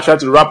and maybe I'll try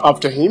to rap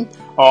after him,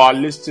 or I'll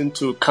listen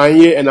to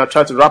Kanye and I'll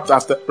try to rap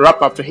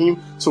after him.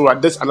 So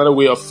that's another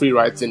way of free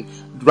writing.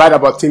 Write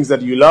about things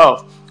that you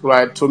love,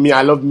 right? For me,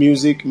 I love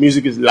music.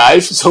 Music is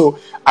life. So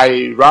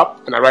I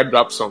rap and I write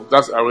rap songs.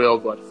 That's a way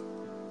of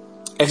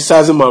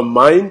exercising my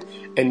mind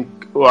and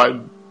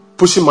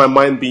pushing my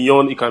mind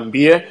beyond it can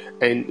bear,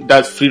 and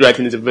that free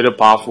writing is a very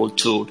powerful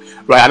tool,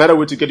 right? Another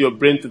way to get your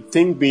brain to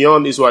think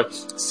beyond is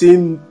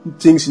seeing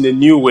things in a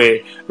new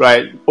way,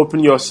 right? Open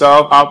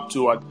yourself up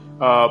to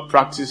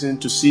practicing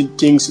to see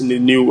things in a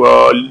new,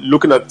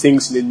 looking at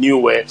things in a new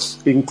way,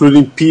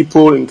 including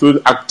people,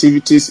 including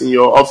activities in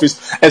your office,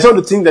 and some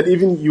of the things that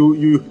even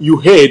you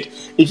hate.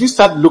 If you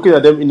start looking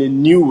at them in a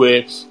new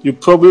way, you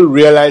probably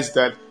realize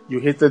that you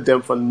hated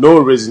them for no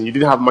reason. You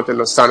didn't have much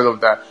understanding of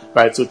that,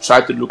 right? So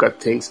try to look at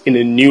things in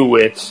a new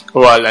way,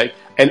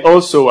 and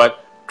also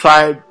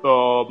try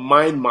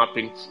mind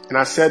mapping. And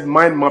I said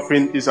mind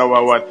mapping is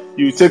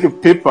you take a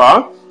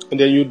paper and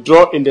then you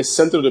draw in the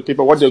center of the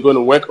paper what you're going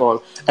to work on.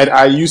 And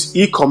I use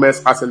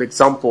e-commerce as an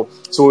example.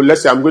 So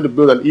let's say I'm going to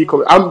build an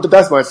e-commerce.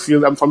 That's my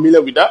field. I'm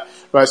familiar with that,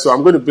 right? So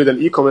I'm going to build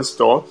an e-commerce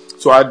store.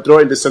 So I draw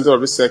in the center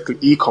of this circle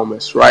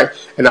e-commerce, right?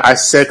 And I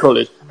circle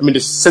it. The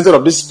center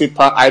of this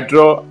paper, I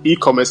draw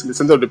e-commerce in the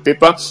center of the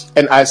paper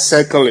and I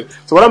circle it.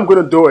 So what I'm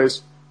going to do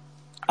is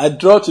I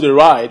draw to the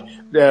right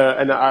there,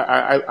 and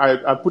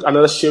I put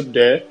another shape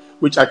there,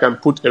 which I can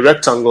put a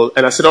rectangle.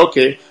 And I said,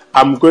 okay,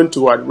 I'm going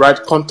to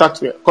write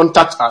contact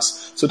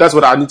us. So that's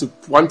what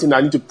one thing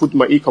I need to put in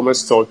my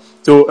e-commerce store.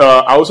 So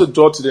I also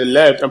draw to the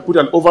left and put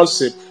an oval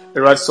shape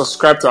and write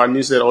subscribe to our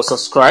newsletter or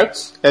subscribe.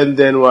 And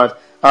then to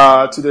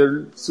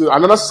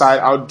another side,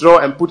 I'll draw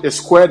and put a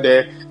square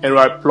there and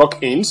write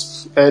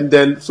plugins. And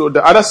then so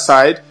the other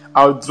side,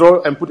 I'll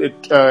draw and put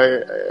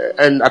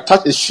and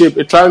attach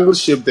a triangle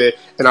shape there,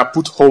 and I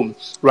put home,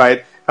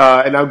 right?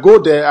 And I go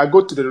there, I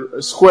go to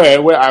the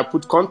square where I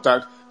put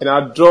contact, and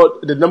I draw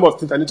the number of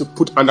things I need to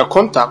put under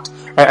contact,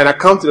 and I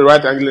count to the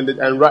right angle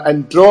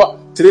and draw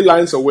 3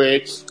 lines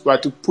away,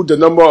 right, to put the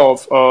number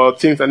of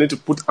things I need to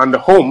put under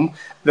home,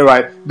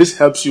 right? This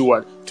helps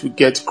you to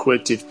get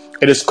creative.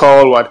 It is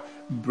called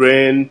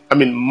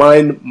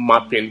mind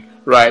mapping,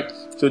 right?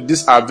 So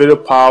these are very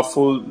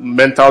powerful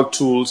mental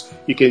tools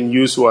you can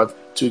use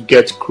to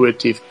get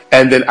creative.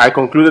 And then I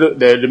concluded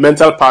the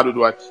mental part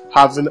with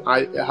having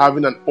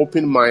an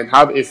open mind,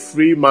 have a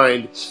free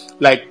mind.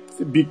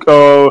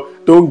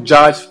 Don't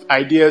judge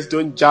ideas,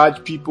 don't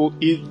judge people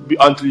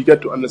until you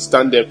get to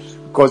understand them,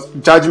 because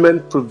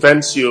judgment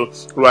prevents you,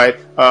 right,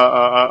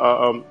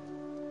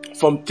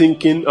 from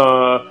thinking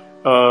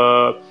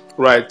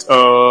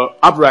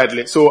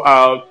uprightly. So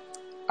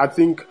I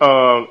think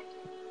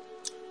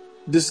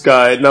this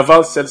guy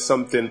Naval said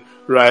something,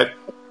 right,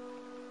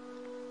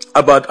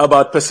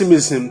 about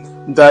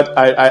pessimism that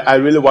I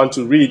really want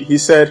to read. He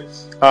said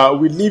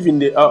we live in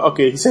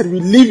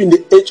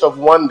the age of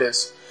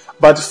wonders,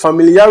 but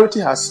familiarity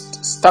has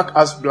stuck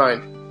us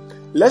blind.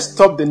 Let's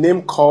stop the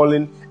name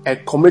calling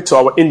and commit to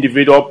our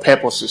individual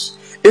purposes.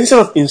 Instead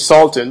of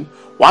insulting,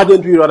 why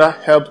don't we rather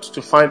help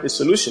to find a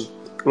solution,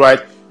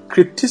 right?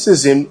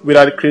 criticism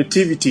without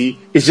creativity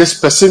is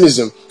just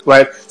pessimism,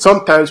 right?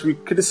 Sometimes we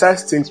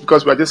criticize things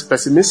because we're just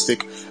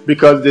pessimistic,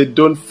 because they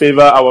don't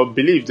favor our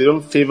beliefs, they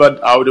don't favor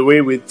the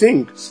way we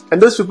think.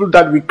 And those people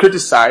that we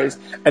criticize,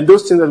 and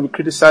those things that we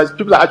criticize,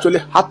 people are actually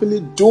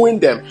happily doing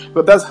them,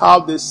 but that's how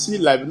they see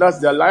life, and that's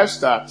their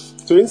lifestyle.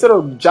 So instead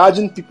of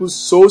judging people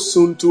so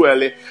soon too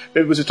early,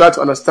 maybe we should try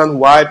to understand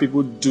why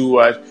people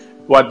do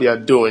what they are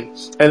doing.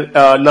 And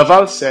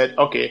Naval said,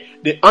 okay,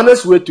 the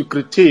honest way to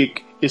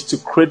critique is to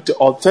create the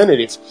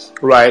alternative,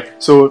 right?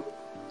 So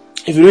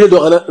if you really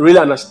don't really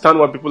understand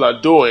what people are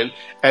doing,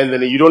 and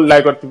then you don't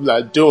like what people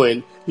are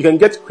doing, you can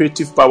get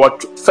creative by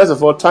first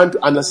of all, trying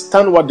to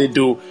understand what they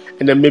do.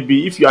 And then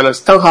maybe if you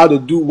understand how they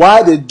do,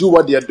 why they do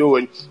what they are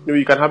doing, maybe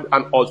you can have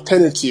an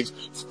alternative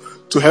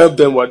to help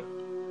them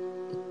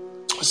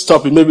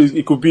stop it. Maybe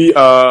it could be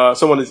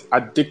someone is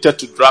addicted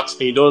to drugs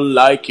and you don't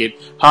like it.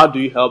 How do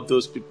you help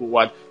those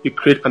people? You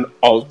create an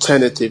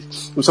alternative.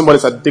 If somebody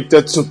is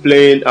addicted to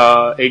playing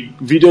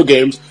video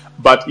games,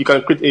 but you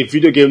can create a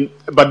video game,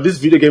 but this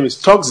video game is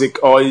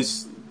toxic or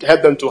is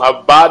help them to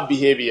have bad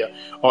behavior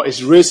or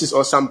is racist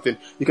or something,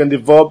 you can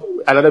develop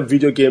another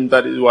video game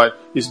that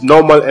is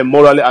normal and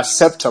morally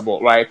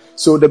acceptable, right?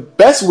 So the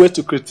best way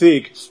to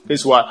critique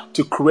is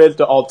to create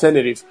the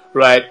alternative,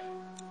 right?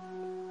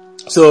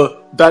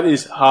 So that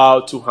is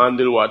how to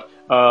handle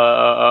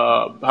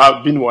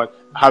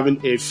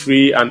having a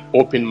free and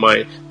open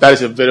mind. That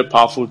is a very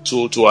powerful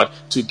tool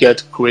to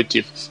get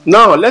creative.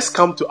 Now let's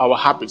come to our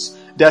habits.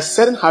 There are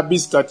certain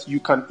habits that you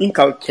can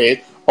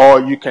inculcate or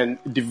you can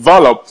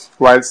develop,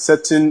 right?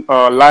 Certain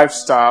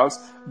lifestyles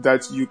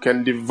that you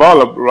can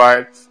develop,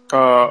 right?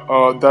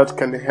 That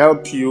can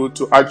help you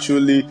to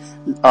actually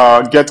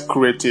get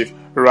creative,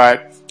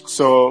 right?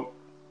 So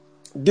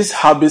these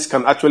habits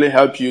can actually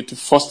help you to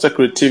foster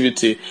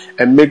creativity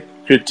and make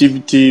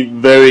creativity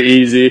very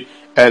easy,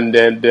 and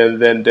then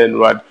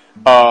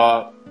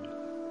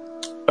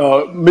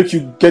make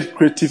you get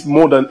creative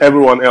more than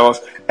everyone else.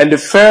 And the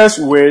first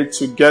way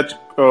to get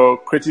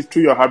creative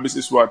through your habits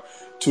is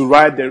to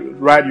write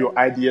your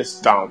ideas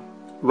down.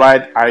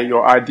 Write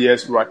your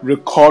ideas,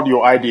 record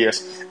your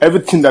ideas.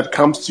 Everything that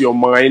comes to your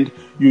mind,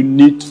 you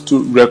need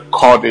to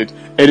record it.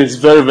 It is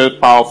very, very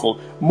powerful.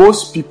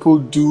 Most people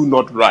do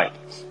not write,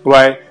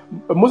 right?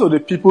 Most of the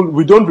people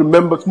we don't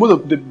remember, most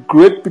of the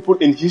great people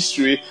in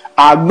history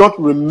are not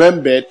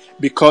remembered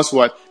because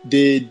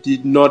they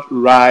did not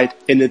write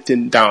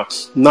anything down.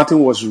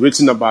 Nothing was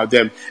written about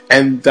them,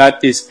 and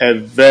that is a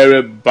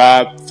very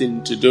bad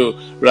thing to do,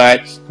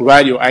 right?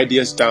 Write your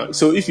ideas down.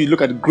 So if you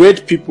look at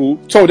great people,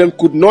 some of them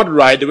could not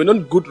write. They were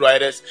not good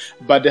writers,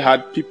 but they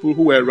had people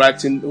who were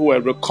writing, who were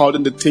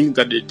recording the things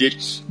that they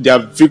did, their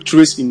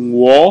victories in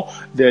war,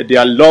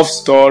 their love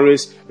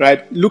stories,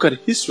 right? Look at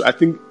history. I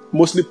think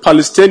mostly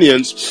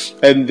Palestinians,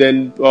 and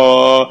then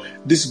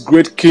these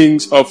great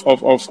kings of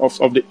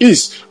the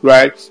East,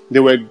 right? They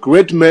were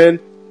great men,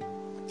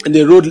 and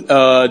they wrote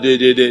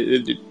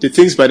the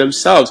things by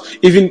themselves,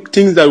 even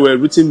things that were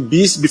written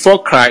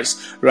before Christ,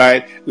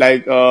 right?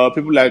 Like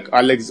people like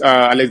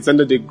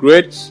Alexander the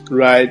Great,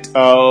 right?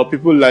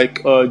 People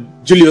like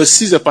Julius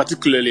Caesar,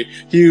 particularly.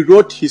 He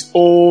wrote his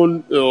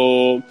own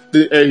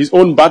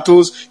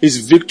battles, his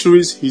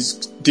victories,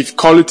 his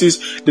difficulties,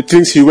 the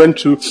things he went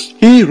through.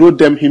 He wrote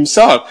them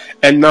himself,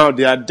 and now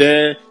they are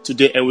there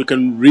today, and we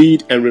can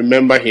read and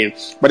remember him.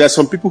 But there are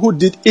some people who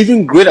did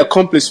even great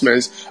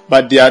accomplishments,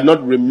 but they are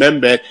not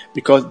remembered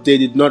because they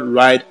did not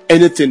write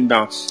anything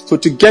down. So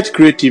to get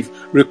creative,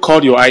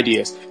 record your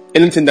ideas.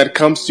 Anything that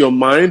comes to your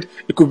mind,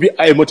 it could be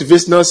a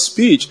motivational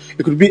speech,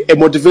 it could be a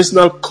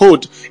motivational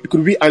quote, it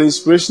could be an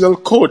inspirational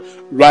quote.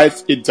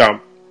 Write it down.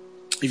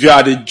 If you are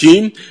at the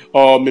gym,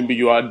 or maybe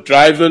you are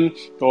driving,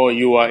 or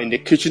you are in the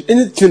kitchen,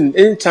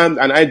 anytime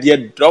an idea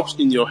drops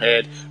in your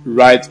head,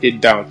 write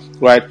it down,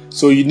 right?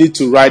 So you need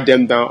to write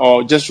them down,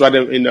 or just write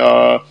them in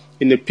a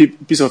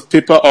piece of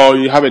paper, or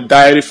you have a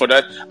diary for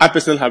that. I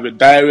personally have a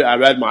diary. I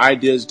write my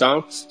ideas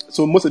down.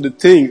 So most of the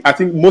things, I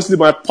think mostly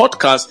my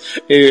podcast,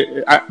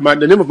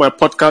 the name of my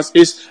podcast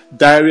is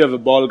Diary of a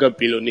Bulgar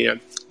Billionaire.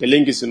 The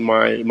link is in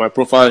my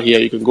profile here.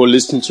 You can go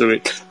listen to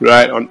it,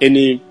 right, on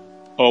any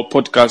or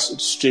podcast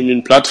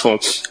streaming platform.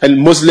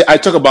 And mostly I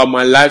talk about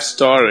my life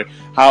story,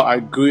 how I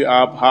grew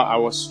up, how I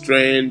was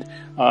trained,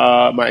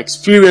 my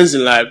experience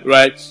in life,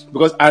 right?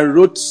 Because I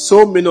wrote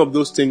so many of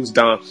those things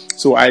down.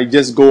 So I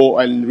just go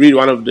and read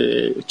one of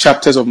the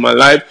chapters of my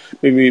life,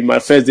 maybe my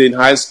first day in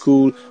high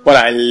school, what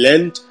I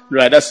learned,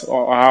 right? That's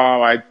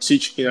how I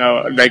teach,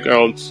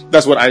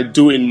 that's what I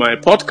do in my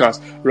podcast,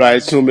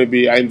 right? So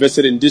maybe I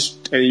invested in this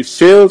and it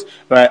failed,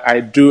 right? I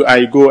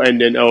go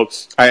and then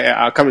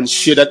I come and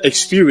share that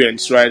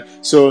experience, right?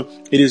 So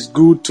it is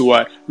good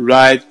to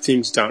write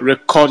things down,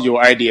 record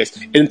your ideas,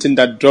 anything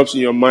that drops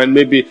in your mind.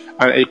 Maybe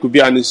it could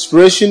be an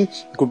inspiration,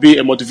 it could be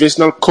a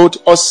motivational quote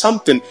or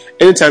something.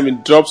 Anytime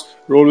it drops,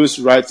 always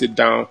write it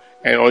down,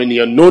 or in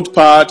your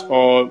notepad,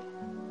 or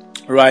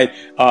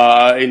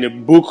in a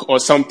book or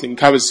something.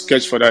 Have a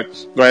sketch for that,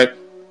 right?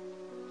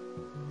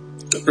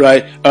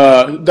 right?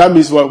 That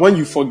means what, when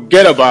you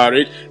forget about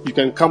it, you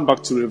can come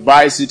back to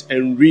revise it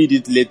and read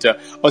it later.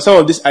 Or some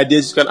of these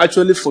ideas, you can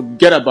actually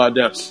forget about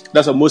them.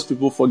 That's why most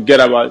people forget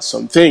about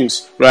some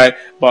things, right?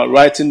 But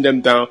writing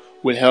them down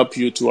will help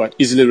you to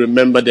easily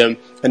remember them,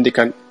 and they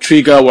can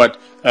trigger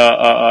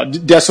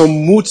there are some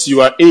moods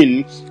you are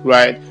in,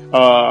 right?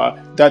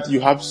 That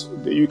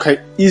you can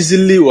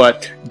easily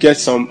get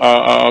some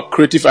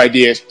creative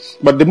ideas.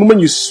 But the moment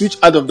you switch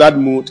out of that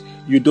mood,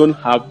 you don't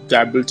have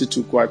the ability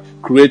to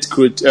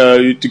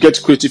to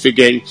get creative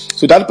again.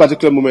 So that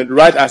particular moment,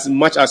 write as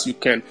much as you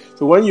can.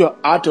 So when you're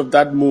out of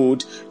that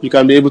mood, you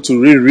can be able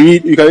to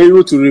reread, you can be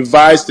able to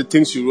revise the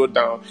things you wrote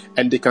down,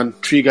 and they can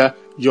trigger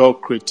your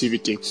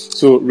creativity.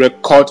 So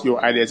record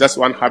your ideas. That's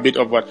one habit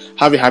of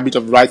have a habit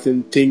of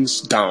writing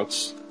things down.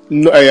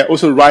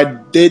 Also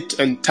write date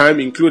and time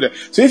included.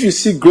 So if you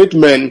see great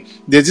men,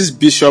 there's this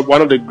bishop,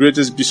 one of the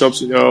greatest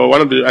bishops,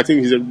 I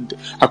think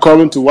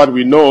according to what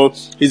we know,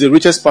 he's the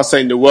richest pastor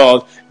in the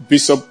world,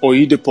 Bishop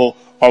Oyedepo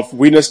of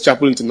Winners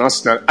Chapel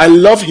International. I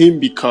love him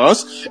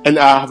because, and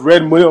I have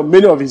read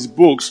many of his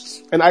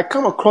books, and I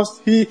come across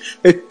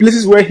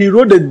places where he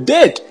wrote the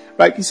date.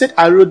 Like he said,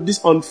 I wrote this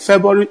on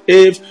February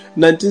 8th,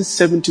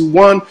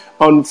 1971,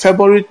 on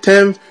February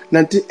 10th,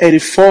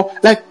 1984.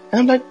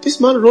 I'm like, this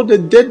man wrote the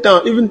date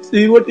down. Even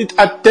he wrote it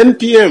at 10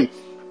 p.m.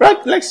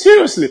 Right? Like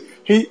seriously.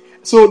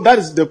 So that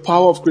is the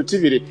power of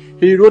creativity.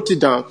 He wrote it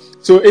down.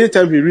 So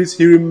anytime he reads,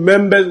 he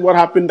remembers what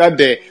happened that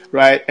day,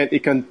 right? And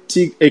it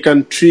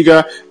can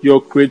trigger your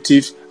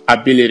creative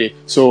ability.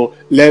 So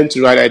learn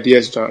to write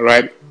ideas down,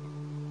 right?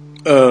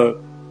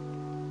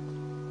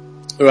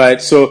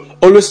 Right. So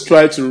always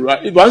try to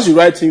write. Once you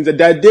write things,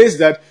 there are days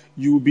that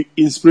you will be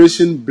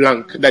inspiration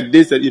blank. There are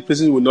days that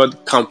inspiration will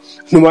not come,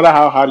 no matter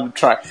how hard you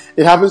try.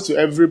 It happens to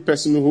every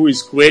person who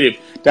is creative.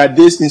 There are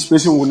days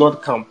inspiration will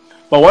not come.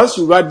 But once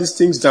you write these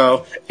things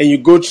down and you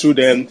go through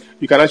them,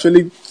 you can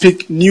actually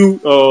pick new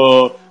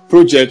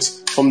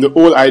projects from the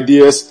old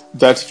ideas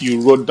that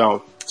you wrote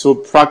down. So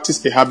practice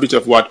the habit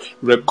of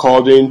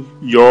recording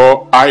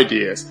your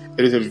ideas.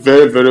 It is a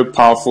very, very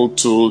powerful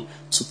tool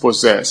to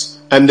possess.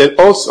 And then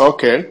also,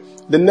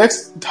 the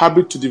next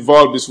habit to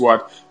develop is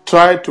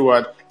try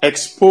to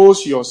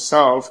expose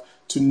yourself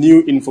to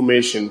new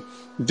information.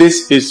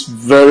 This is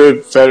very,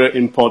 very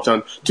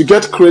important. To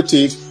get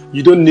creative,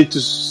 you don't need to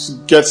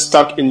get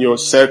stuck in your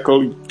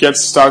circle, get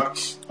stuck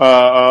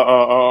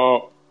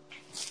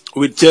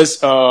with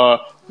just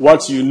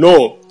what you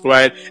know,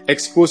 right?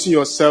 Exposing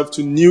yourself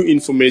to new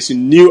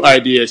information, new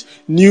ideas,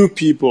 new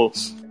people.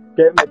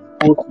 Getting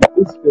exposed to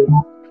this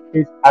thing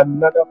is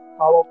another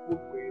powerful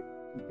way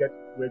to get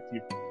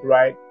creative,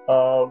 right?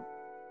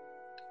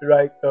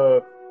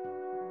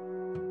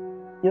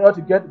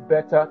 To get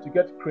better, to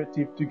get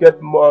creative, to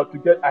get more, to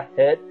get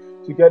ahead,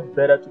 to get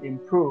better, to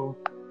improve,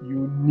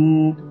 you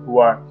need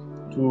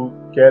to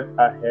get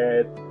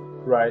ahead,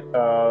 right?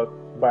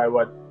 By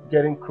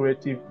getting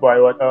creative, by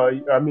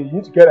you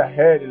need to get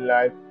ahead in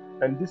life,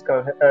 and this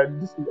can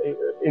this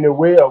in a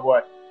way of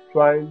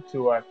trying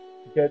to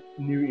get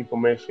new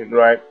information,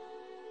 right?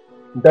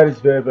 That is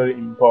very, very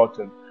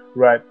important,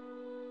 right?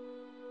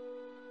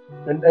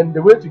 And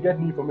the way to get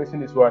new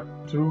information is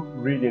through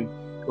reading,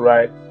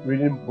 right?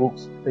 Reading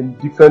books in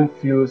different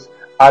fields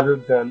other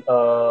than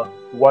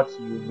what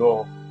you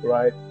know,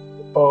 right?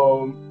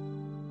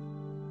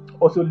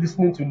 Also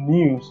listening to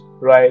news,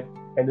 right?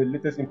 And the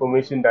latest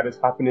information that is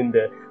happening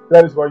there.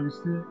 That is why you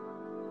see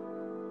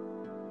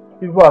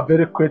people are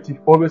very creative,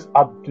 always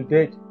up to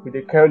date with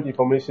the current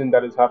information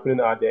that is happening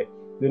out there.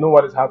 They know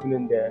what is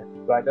happening there,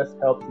 right? That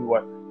helps you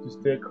to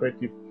stay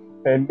creative.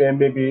 And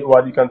maybe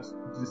you can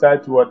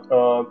decide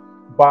to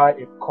buy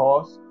a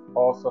course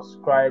or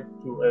subscribe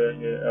to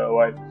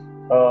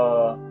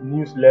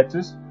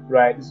newsletters,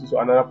 right? This is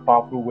another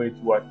powerful way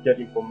to get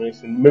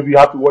information. Maybe you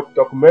have to watch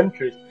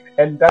documentaries,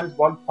 and that is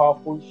one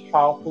powerful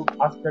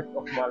aspect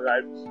of my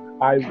life.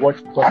 I watch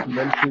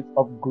documentaries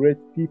of great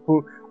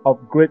people, of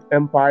great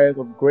empires,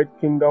 of great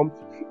kingdoms,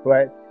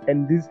 right?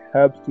 And this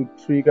helps to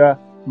trigger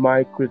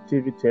my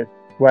creativity,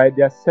 right?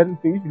 There are certain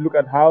things. If you look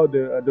at how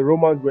the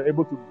Romans were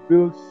able to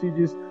build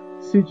sieges,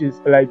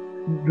 like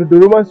the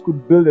Romans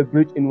could build a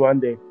bridge in one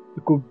day.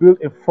 They could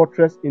build a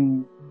fortress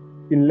in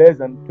less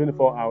than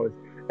 24 hours,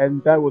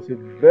 and that was a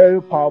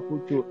very powerful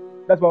tool.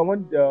 That's why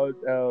when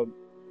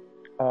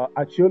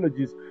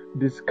archaeologists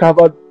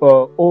discovered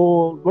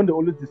when they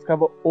always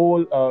discover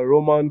all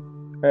Roman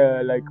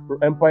like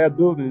empire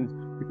buildings,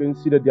 you can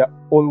see that they are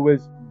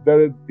always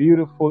very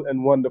beautiful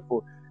and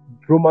wonderful.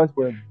 Romans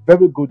were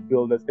very good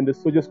builders, and the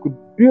soldiers could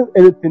build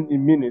anything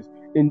in minutes,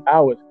 in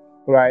hours,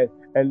 right?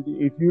 And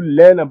if you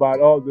learn about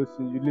all those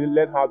things, you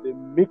learn how they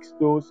mix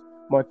those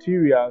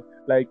materials,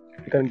 like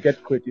you can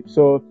get creative.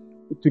 So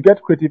to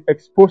get creative,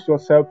 expose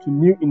yourself to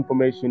new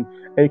information,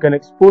 and you can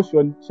expose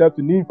yourself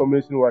to new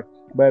information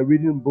by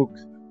reading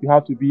books. You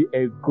have to be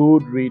a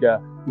good reader.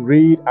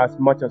 Read as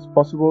much as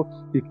possible.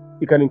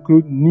 It can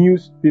include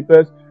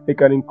newspapers, it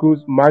can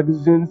include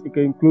magazines, it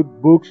can include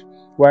books,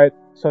 right?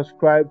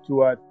 Subscribe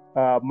to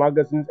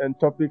magazines and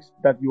topics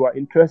that you are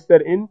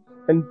interested in,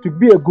 And to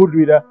be a good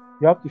reader,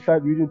 you have to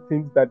start reading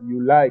things that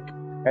you like,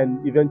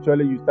 and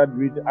eventually you start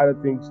reading other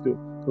things too,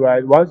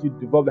 right? Once you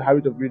develop the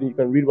habit of reading, you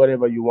can read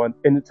whatever you want,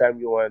 anytime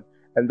you want,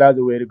 and that's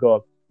the way to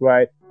go,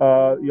 right?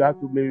 You have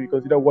to maybe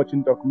consider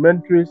watching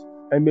documentaries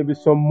and maybe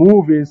some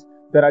movies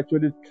that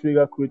actually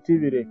trigger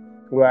creativity,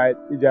 right?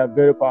 They are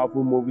very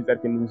powerful movies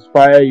that can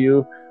inspire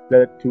you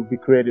to be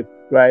creative,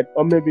 right?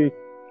 Or maybe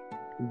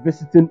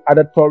visiting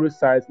other tourist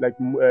sites, like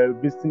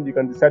visiting, you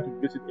can decide to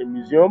visit a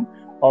museum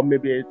or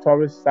maybe a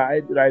tourist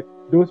site, right?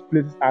 Those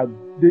places are,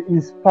 they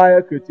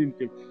inspire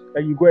creativity.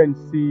 And you go and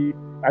see,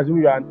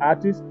 assume you are an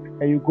artist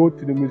and you go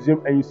to the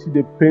museum and you see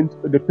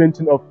the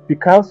painting of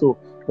Picasso,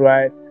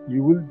 right?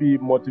 You will be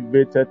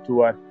motivated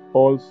to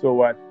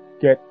also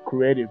get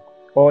creative.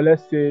 Or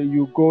let's say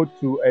you go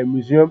to a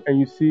museum and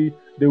you see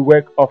the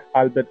work of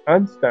Albert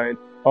Einstein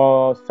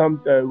or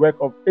some work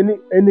of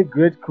any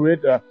great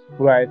creator,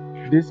 right?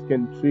 This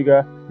can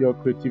trigger your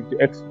creativity.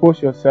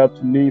 Expose yourself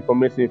to new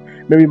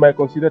information. Maybe you might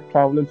consider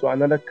traveling to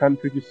another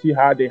country to see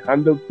how they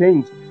handle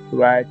things,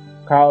 right?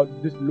 How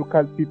these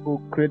local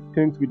people create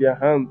things with their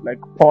hands, like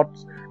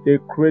pots. They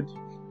create,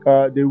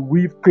 they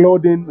weave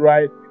clothing,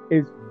 right?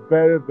 It's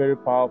very, very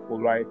powerful,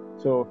 right?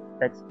 So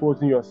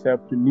exposing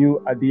yourself to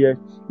new ideas,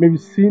 maybe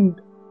seeing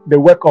the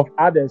work of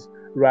others,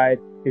 right?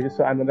 Is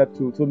also another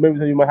tool. So maybe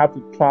you might have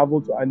to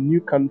travel to a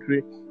new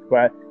country,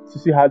 right, to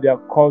see how their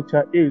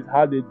culture is,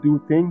 how they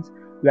do things.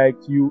 Like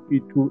you,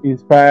 it will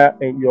inspire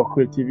your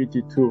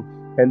creativity too,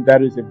 and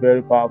that is a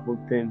very powerful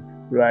thing,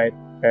 right?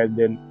 And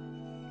then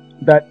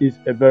that is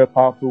a very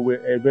powerful way,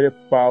 a very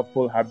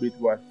powerful habit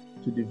was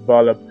to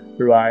develop,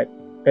 right?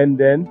 And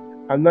then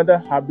another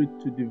habit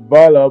to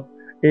develop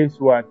is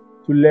what?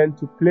 To learn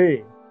to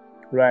play,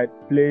 right?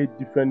 Play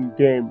different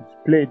games.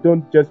 Play.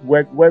 Don't just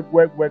work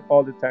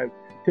all the time.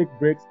 Take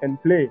breaks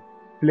and play.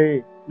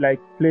 Play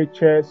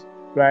chess,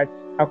 right?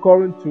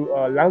 According to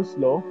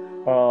Lancelot,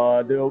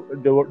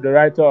 the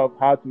writer of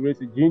How to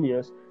Raise a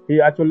Genius, he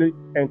actually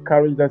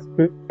encouraged us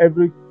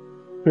every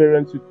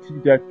parent to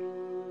teach their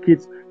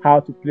kids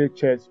how to play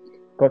chess,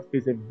 because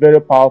it's a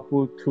very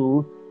powerful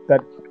tool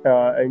that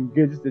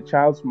engages the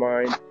child's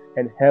mind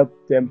and helps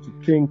them to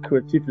think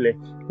creatively,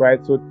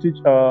 right? So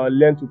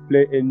learn to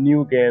play a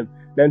new game,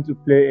 learn to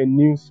play a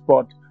new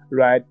sport,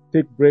 right?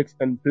 Take breaks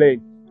and play,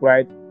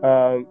 right?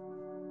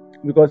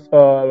 Because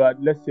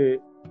let's say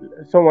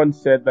someone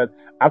said that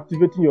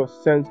activating your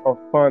sense of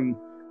fun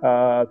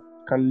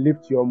can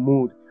lift your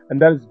mood,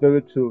 and that is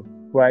very true,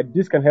 right?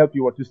 This can help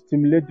you to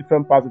stimulate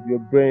different parts of your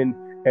brain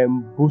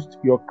and boost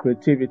your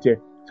creativity.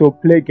 So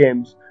play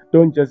games.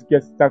 Don't just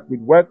get stuck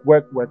with work.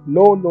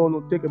 No, no,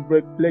 no. Take a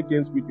break. Play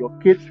games with your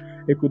kids.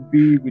 It could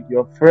be with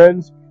your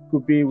friends. It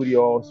could be with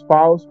your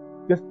spouse.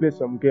 Just play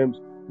some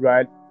games,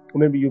 right? Or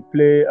maybe you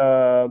play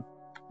a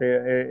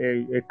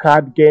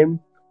card game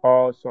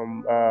or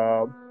some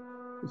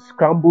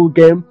scramble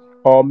game,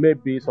 or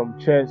maybe some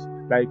chess.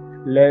 Like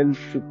learn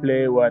to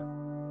play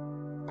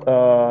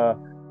uh,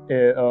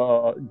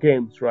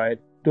 games, right?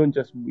 Don't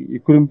just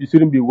it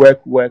shouldn't be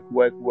work.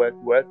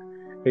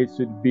 It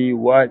should be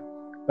what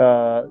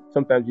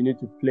sometimes you need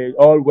to play.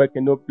 All work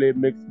and no play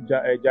makes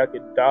Jack a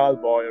dull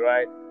boy,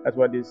 right? That's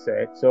what they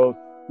said. So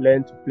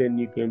learn to play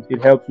new games.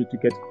 It helps you to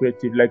get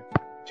creative. Like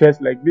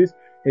chess, like this,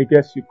 it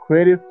gets you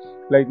creative.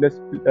 Like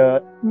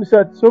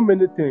so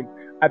many things.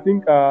 I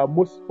think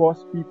most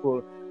sports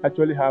people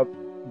actually have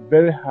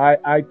very high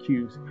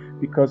IQs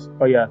because,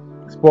 oh yeah,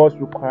 sports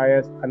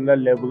requires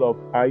another level of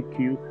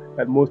IQ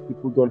that most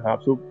people don't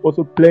have. So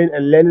also playing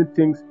and learning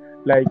things,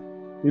 like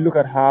you look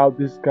at how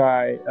this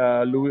guy,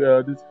 Louis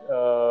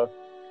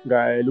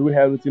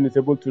Hamilton, is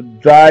able to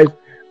drive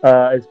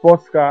a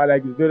sports car,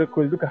 like it's very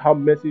cool. Look at how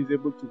Messi is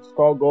able to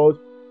score goals.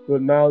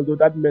 Ronaldo,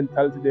 that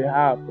mentality they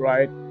have,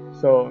 right?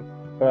 So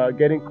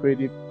getting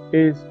creative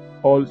is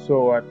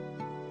also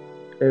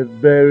a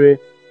very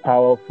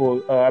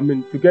powerful. I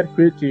mean, to get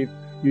creative,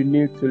 you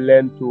need to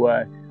learn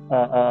to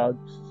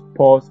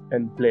pause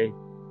and play.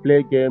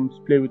 Play games,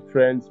 play with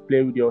friends,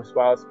 play with your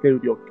spouse, play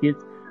with your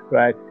kids,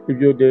 right? If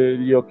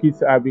your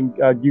kids are being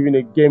given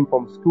a game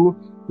from school,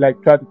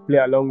 like try to play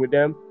along with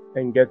them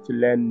and get to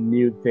learn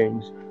new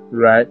things,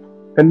 right?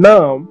 And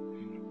now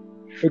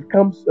it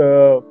comes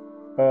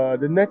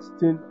the next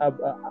thing I've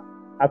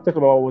talked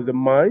about was the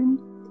mind,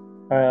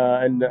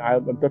 and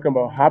I'm talking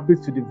about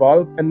habits to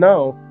develop. And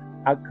now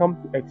I come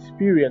to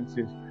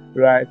experiences,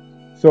 right?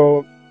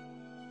 So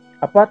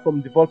apart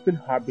from developing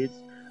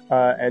habits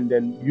and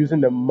then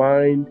using the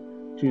mind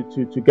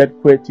to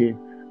get creative,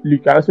 you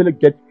can actually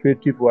get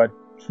creative what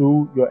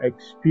through your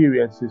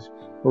experiences,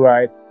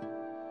 right?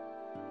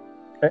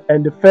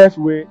 And the first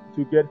way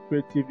to get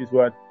creative is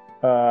what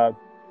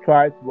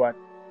try to what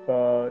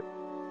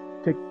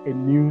take a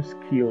new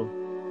skill,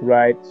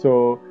 right?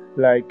 So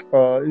like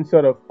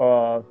instead of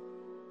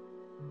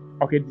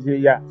okay,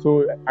 yeah.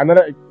 So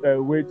another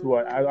way to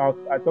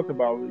I talked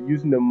about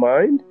using the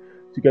mind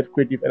to get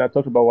creative, and I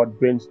talked about what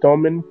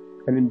brainstorming,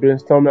 and in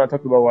brainstorming I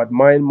talked about what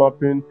mind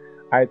mapping.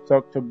 I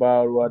talked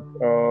about what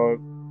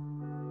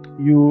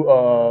you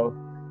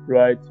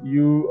right?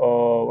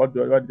 What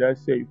did I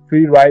say?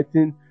 Free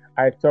writing.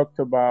 I talked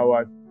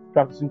about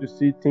practicing to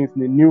see things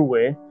in a new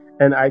way,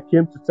 and I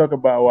came to talk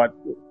about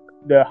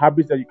the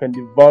habits that you can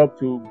develop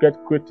to get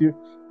creative,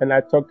 and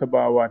I talked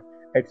about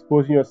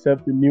exposing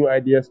yourself to new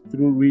ideas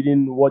through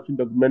reading, watching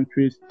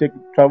documentaries,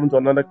 traveling to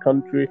another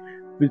country,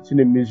 visiting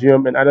a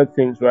museum, and other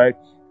things, right?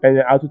 And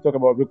I also talk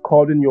about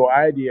recording your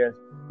ideas,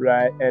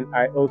 right? And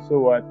I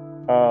also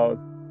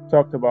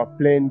talked about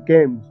playing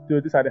games. So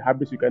these are the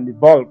habits you can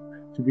develop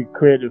to be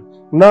creative.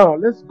 Now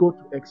let's go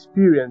to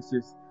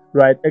experiences,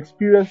 right?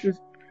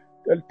 Experiences,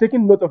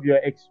 taking note of your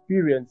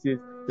experiences,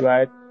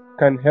 right,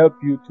 can help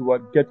you to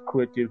get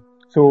creative.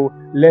 So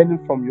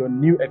learning from your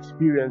new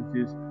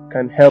experiences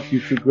can help you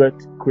to get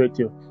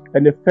creative.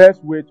 And the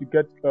first way to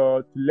get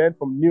to learn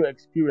from new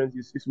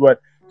experiences is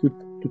to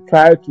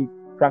try to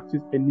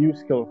practice a new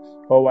skill,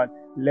 or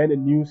learn a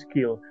new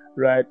skill,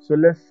 right? So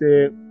let's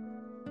say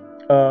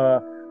uh,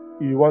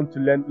 you want to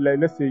learn, like,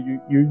 let's say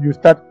you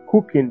start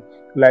cooking,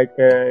 like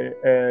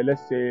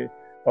let's say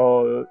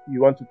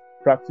you want to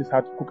practice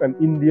how to cook an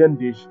Indian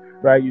dish,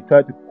 right? You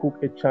try to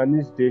cook a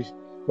Chinese dish,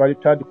 right? You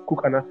try to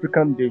cook an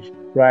African dish,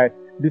 right?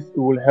 This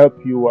will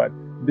help you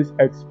this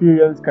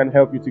experience can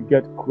help you to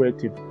get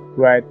creative,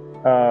 right?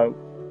 uh,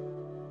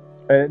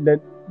 and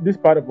then this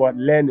part of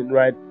learning,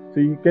 right? So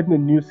you're getting a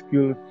new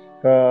skill,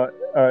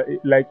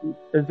 like,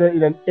 is there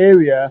in an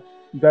area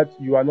that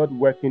you are not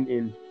working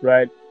in,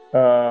 right?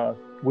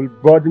 Will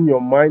broaden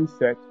your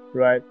mindset,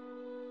 right?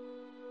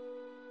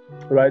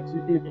 Right,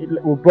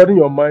 it will broaden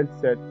your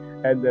mindset,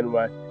 and then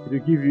it will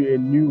give you a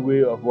new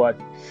way of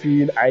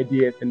seeing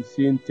ideas and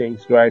seeing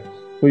things, right?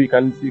 So you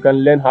can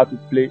learn how to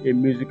play a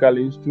musical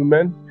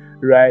instrument,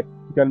 right?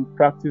 You can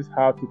practice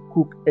how to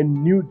cook a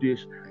new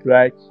dish,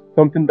 right?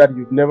 Something that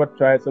you've never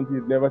tried, something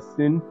you've never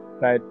seen,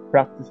 right?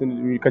 Practicing,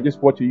 you can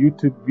just watch a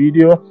YouTube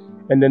video,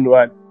 and then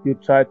you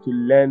try to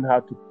learn how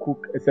to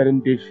cook a certain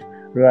dish,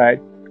 right?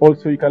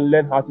 Also, you can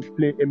learn how to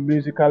play a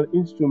musical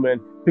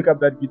instrument. Pick up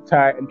that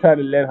guitar and try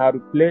to learn how to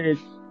play it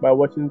by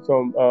watching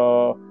some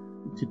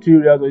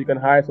tutorials, or you can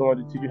hire someone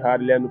to teach you how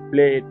to learn to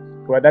play it.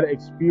 But that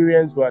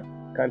experience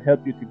can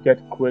help you to get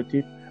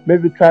creative.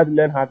 Maybe try to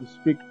learn how to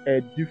speak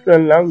a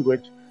different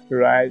language,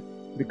 right?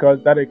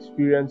 Because that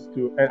experience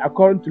too. And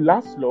according to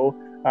Laszlo,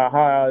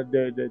 how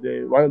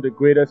the one of the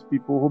greatest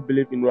people who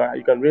believe in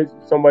you can raise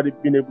somebody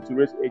being able to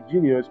raise a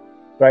genius,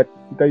 right?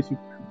 Because you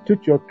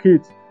teach your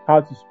kids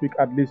how to speak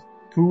at least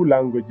two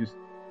languages,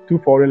 two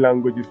foreign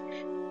languages.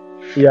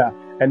 Yeah,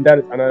 and that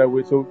is another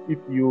way. So if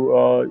you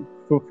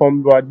so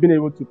from being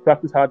able to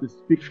practice how to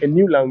speak a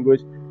new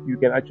language, you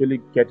can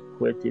actually get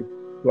creative,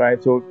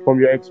 right? So from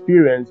your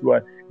experience,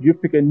 you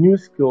pick a new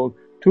skill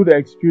through the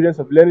experience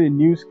of learning a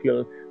new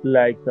skill,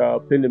 like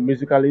playing a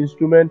musical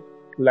instrument,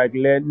 like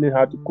learning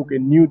how to cook a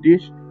new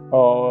dish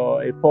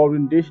or a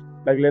foreign dish,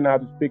 like learning how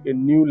to speak a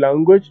new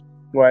language,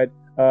 right?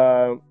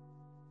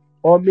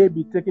 Or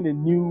maybe taking a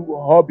new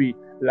hobby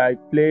like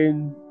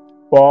playing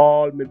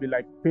ball, maybe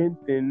like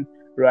painting,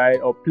 right,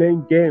 or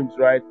playing games,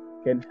 right,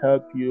 can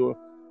help you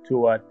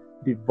to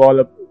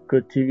develop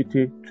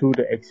creativity through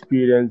the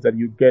experience that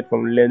you get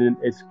from learning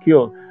a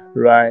skill,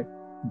 right?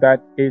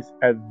 That is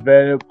a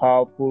very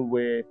powerful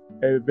way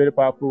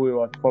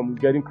from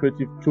getting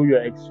creative through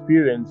your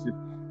experiences,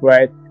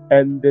 right?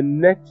 And the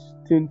next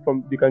thing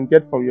from you can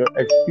get from your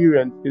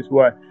experience is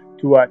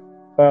to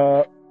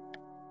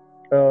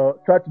uh,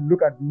 try to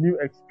look at new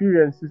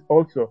experiences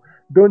also.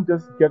 Don't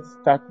just get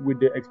stuck with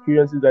the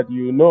experiences that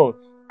you know.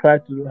 Try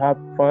to have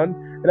fun,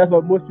 and that's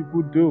what most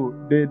people do.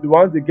 The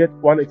ones they get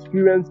one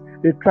experience,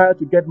 they try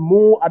to get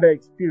more other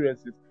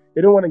experiences.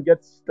 They don't want to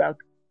get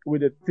stuck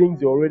with the things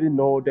they already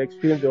know, the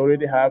experience they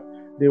already have.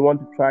 They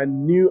want to try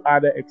new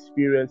other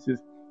experiences,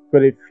 so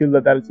they feel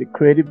that is a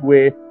creative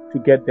way to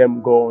get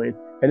them going,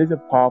 and it's a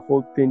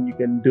powerful thing you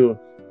can do.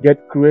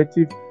 Get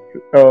creative.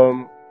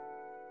 Um,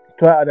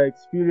 Try other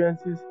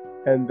experiences,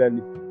 and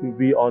then you'll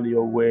be on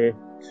your way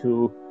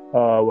to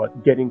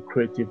getting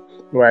creative,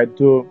 right?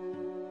 So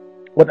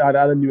what are the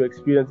other new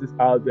experiences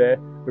out there,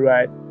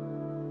 right?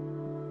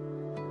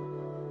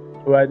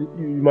 Right,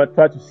 you might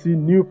try to see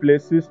new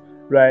places,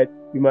 right?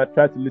 You might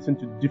try to listen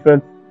to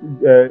different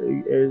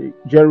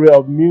genre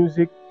of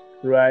music,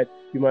 right?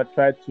 You might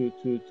try to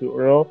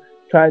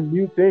try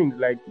new things,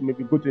 like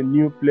maybe go to a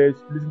new place,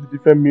 listen to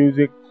different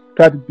music,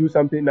 try to do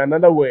something in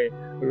another way,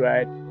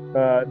 right?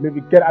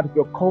 Maybe get out of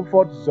your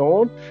comfort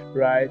zone,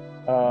 right?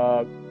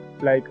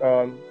 Like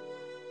uh,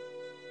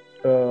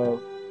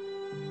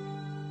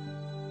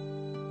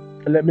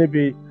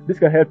 maybe this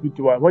can help you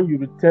to when you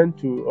return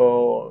to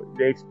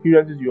the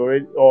experiences you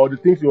already, or the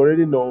things you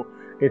already know.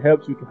 It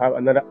helps you to have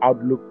another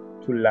outlook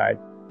to life,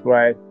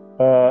 right?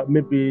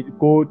 Maybe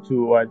go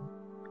to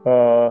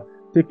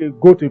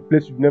go to a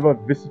place you've never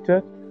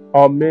visited,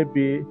 or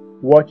maybe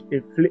watch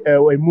a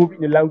movie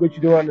in a language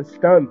you don't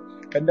understand.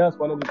 And that's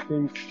one of the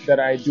things that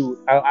I do.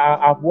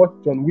 I've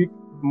watched John Wick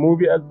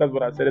movie. That's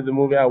what I said. It's a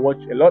movie I watch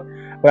a lot,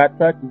 but I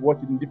try to watch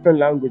it in different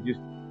languages,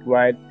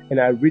 right? And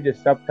I read the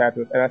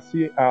subtitles, and I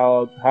see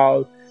how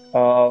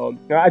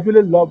I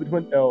really love it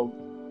when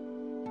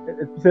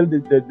especially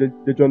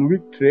the John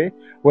Wick 3,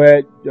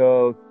 where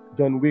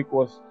John Wick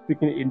was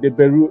speaking in the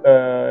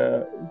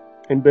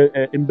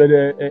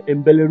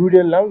in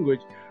Belarusian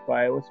language.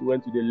 Right, once he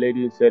went to the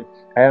lady and said,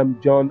 I'm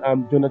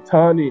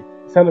Jonathani,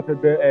 son of a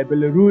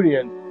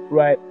Belarusian."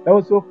 Right, that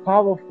was so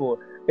powerful.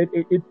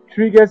 It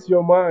triggers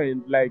your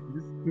mind. Like,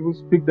 these people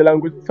speak the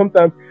language.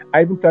 Sometimes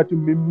I even try to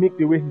mimic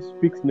the way he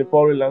speaks in a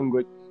foreign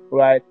language.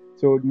 Right,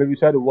 so maybe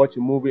try to watch a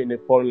movie in a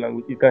foreign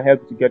language. It can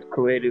help you to get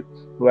creative.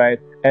 Right,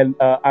 and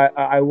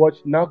I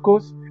watch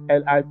Narcos,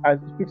 and I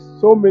speak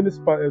so many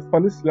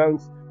Spanish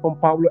slangs from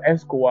Pablo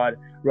Escobar.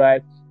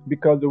 Right,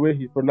 because the way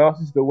he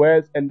pronounces the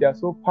words, and they're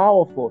so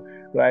powerful.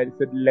 Right,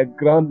 it's a la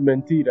grande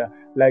mentira,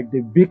 like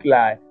the big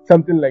lie,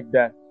 something like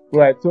that.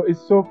 Right, so it's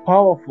so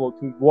powerful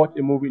to watch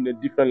a movie in a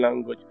different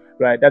language.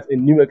 Right, that's a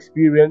new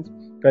experience,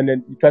 and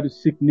then you try to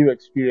seek new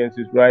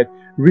experiences. Right,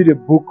 read a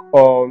book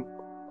on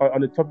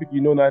a topic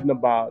you know nothing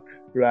about.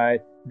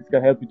 Right, this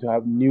can help you to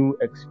have new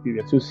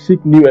experience. So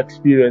seek new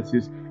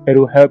experiences. It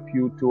will help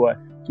you to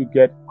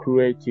get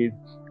creative,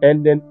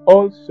 and then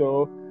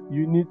also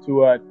you need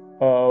to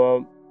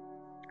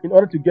in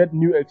order to get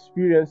new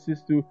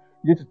experiences, to you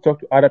need to talk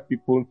to other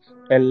people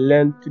and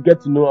learn to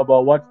get to know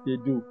about what they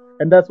do.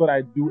 And that's what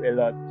I do a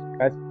lot.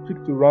 I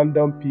speak to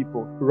random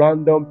people,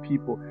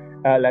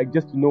 like,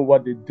 just to know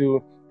what they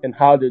do and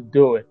how they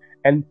do it.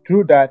 And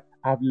through that,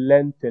 I've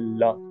learned a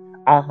lot.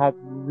 I have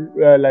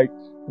like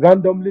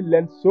randomly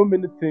learned so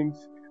many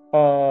things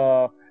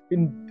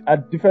in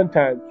at different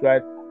times.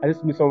 Right, I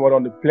just meet someone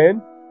on the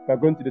plane. We're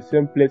going to the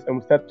same place and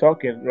we start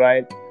talking.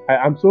 Right,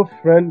 I'm so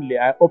friendly.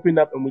 I open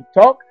up and we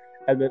talk,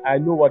 and then I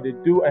know what they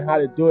do and how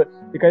they do it.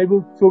 They can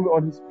even show me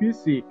on his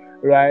PC,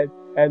 right?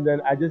 And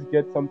then I just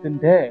get something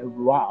there.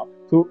 Wow.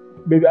 So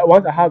maybe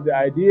once I have the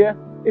idea,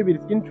 if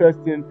it's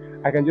interesting,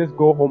 I can just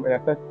go home and I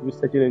start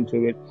researching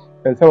into it.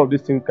 And some of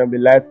these things can be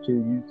life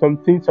changing. Some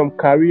things, some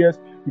careers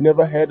you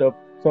never heard of,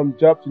 some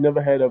jobs you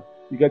never heard of.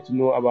 You get to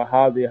know about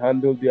how they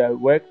handle their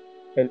work,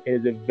 and it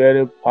is a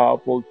very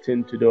powerful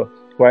thing to do.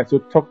 Right. So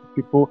talk to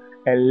people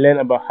and learn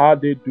about how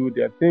they do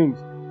their things.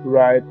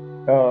 Right.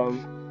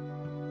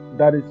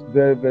 That is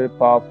very, very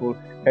powerful,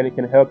 and it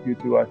can help you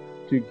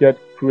to get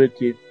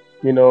creative.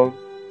 You know,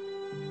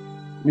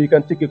 you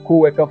can take a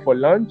co-worker for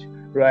lunch,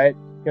 right?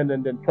 And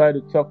then try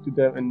to talk to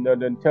them, and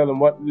then tell them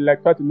what,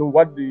 like, try to know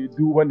what they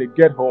do when they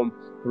get home,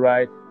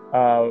 right?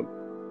 uh,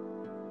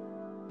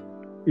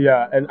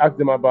 yeah, and ask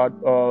them about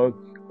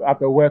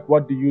after work,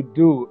 what do you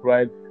do,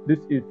 right? This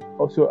is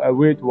also a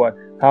way to what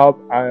have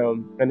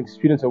an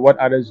experience of what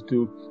others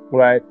do,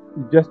 right?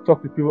 You just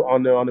talk to people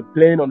on the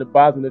plane, on the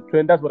bus, on the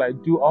train. That's what I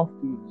do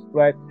often,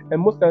 right? And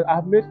most times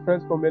I've made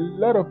friends from a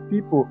lot of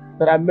people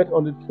that I met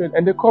on the train,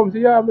 and they come and say,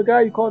 "Yeah, I'm the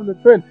guy you called on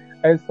the train,"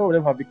 and some of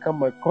them have become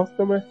my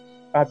customers.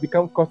 I've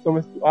become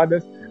customers to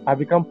others. I've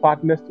become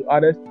partners to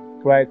others,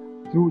 right?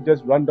 Through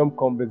just random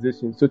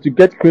conversations. So to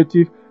get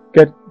creative,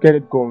 get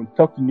it going.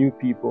 Talk to new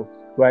people,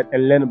 right,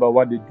 and learn about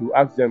what they do.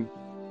 Ask them,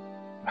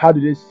 how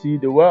do they see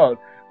the world,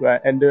 right?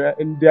 And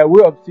their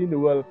way of seeing the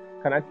world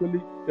can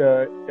actually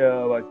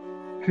like,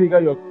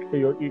 trigger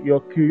your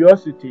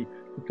curiosity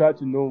to try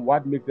to know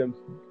what makes them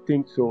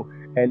think so,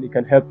 and it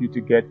can help you to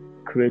get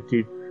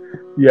creative.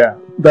 Yeah,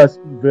 that's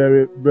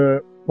very, very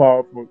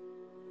powerful,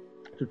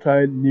 to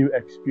try new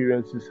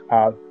experiences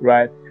out,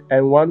 right?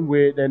 And one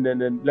way, then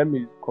let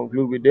me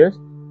conclude with this,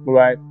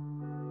 right?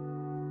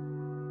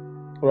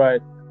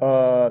 Right.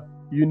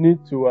 You need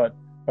to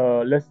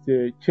let's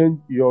say, change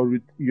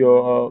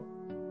your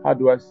how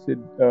do I say,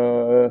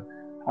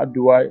 how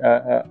do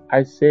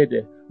I say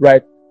that,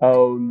 right?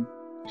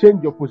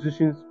 Change your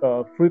positions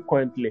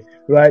frequently,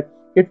 right?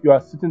 If you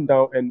are sitting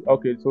down and,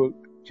 okay, so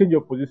change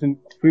your position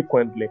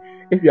frequently.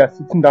 If you are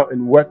sitting down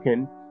and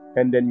working,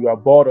 and then you are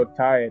bored or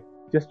tired,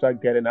 just try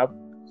getting up,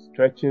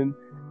 stretching,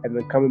 and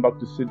then coming back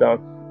to sit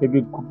down.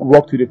 Maybe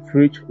walk to the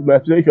fridge.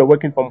 But if you're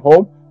working from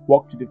home,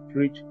 walk to the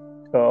fridge,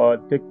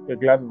 take a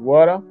glass of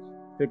water,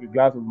 take a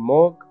glass of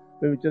milk,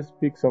 maybe just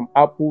pick some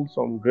apples,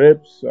 some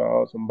grapes,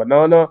 some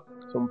banana,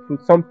 some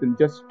fruit, something.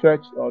 Just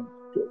stretch, or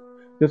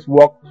just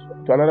walk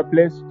to another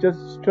place.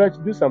 Just stretch,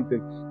 do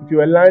something. If you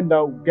are lying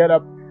down, get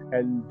up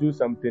and do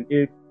something.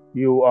 If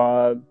you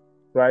are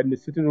right in the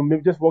sitting room,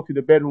 maybe just walk to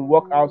the bedroom,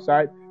 walk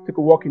outside, take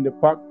a walk in the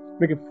park,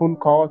 make a phone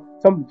call,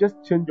 something. Just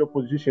change your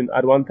position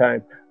at one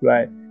time,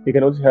 right? It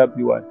can also help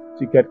you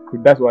to get.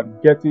 That's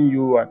what getting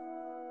you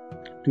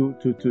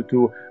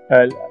to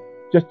uh,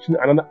 just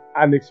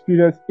an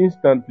experience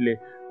instantly,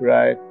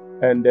 right?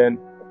 And then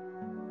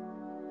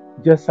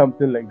just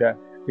something like that,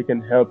 it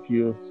can help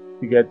you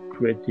to get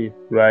creative,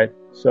 right?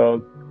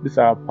 So these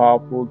are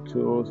powerful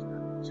tools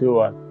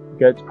to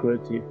get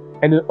creative.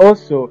 And then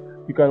also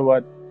you can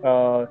what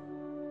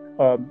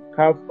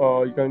have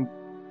you can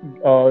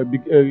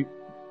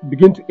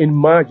begin to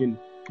imagine.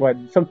 Right,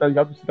 sometimes you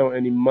have to sit down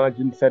and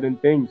imagine certain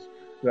things,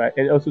 right?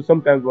 And also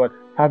sometimes what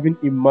having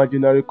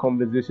imaginary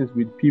conversations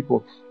with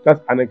people,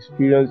 that's an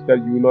experience that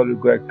you will not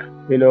regret,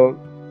 you know,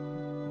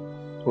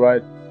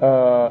 right?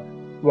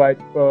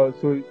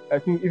 So I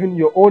think even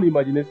your own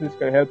imaginations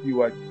can help you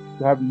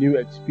to have new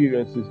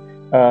experiences.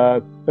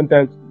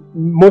 Sometimes,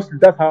 mostly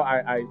that's how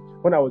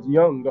when I was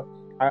young,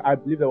 I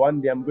believe that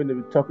one day I'm going to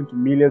be talking to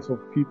millions of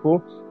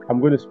people. I'm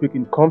going to speak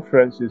in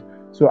conferences.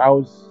 So I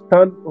was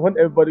stand when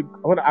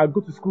I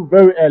go to school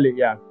very early.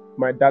 Yeah,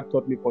 my dad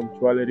taught me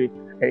punctuality.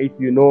 And if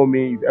you know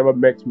me, if you ever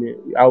met me,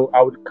 I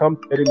would come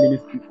 30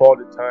 minutes before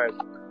the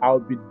time. I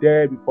would be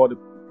there before the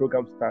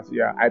program starts.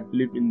 Yeah, I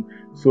believe in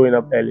showing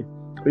up early.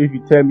 So if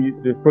you tell me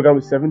the program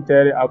is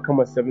 7:30, I'll come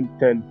at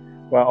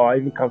 7:10, well, or I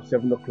even come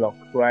 7 o'clock,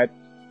 right?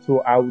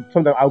 So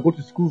sometimes I'll go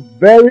to school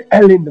very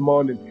early in the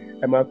morning,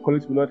 and my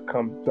colleagues will not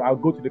come. So I'll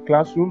go to the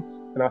classroom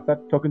and I'll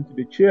start talking to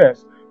the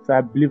chairs. So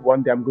I believe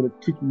one day I'm going to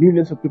teach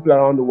millions of people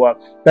around the world.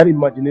 That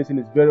imagination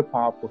is very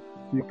powerful.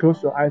 You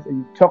close your eyes and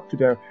you talk to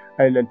them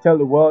and then tell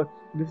the world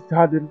this is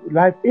how the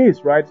life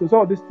is, right? So some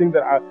of these things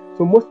that are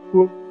so most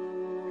people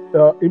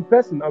in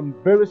person, I'm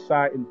very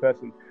shy in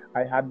person.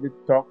 I hardly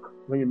talk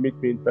when you meet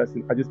me in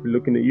person. I just be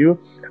looking at you.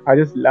 I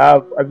just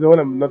laugh. Even when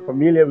I'm not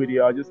familiar with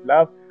you, I just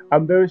laugh.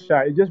 I'm very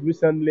shy. It's just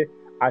recently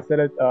I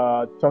started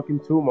talking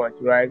too much,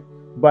 right?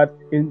 But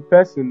in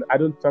person, I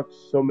don't talk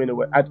so many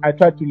words. I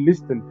try to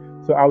listen.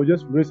 So I will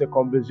just raise a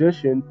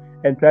conversation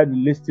and try to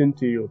listen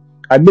to you.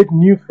 I make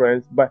new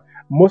friends, but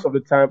most of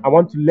the time I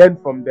want to learn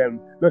from them,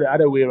 not the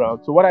other way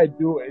around. So what I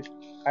do is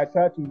I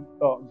try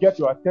to get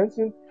your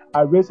attention.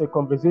 I raise a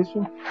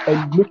conversation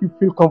and make you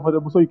feel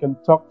comfortable so you can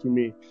talk to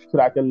me so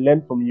that I can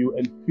learn from you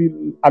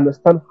and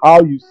understand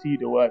how you see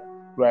the world,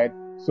 right?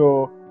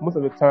 So most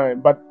of the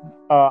time, but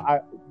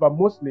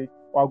mostly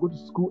I'll go to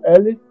school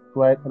early,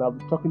 right, and I'll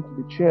be talking to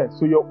the chair.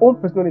 So your own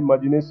personal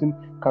imagination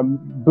can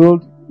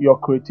build your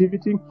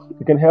creativity.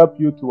 It can help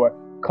you to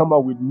come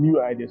up with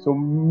new ideas. So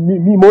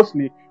me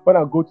mostly when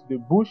I go to the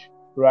bush,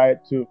 right,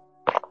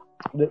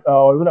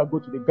 when I go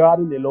to the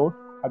garden alone,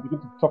 I begin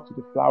to talk to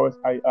the flowers.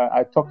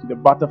 I talk to the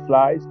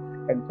butterflies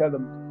and tell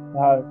them,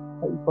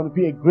 "You want to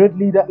be a great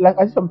leader." Like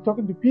as if I'm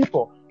talking to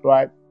people,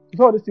 right? So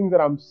some of the things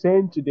that I'm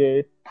saying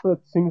today, some of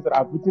the things that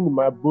I've written in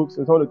my books,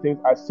 and some of the things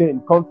I say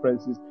in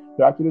conferences,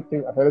 the actually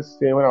things I started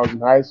saying when I was in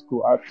high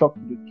school. I talked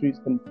to the trees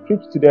and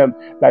trips to them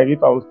like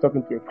if I was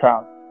talking to a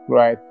crowd,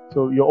 right?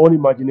 So your own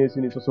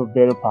imagination is also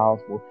very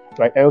powerful,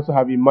 right? I also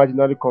have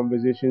imaginary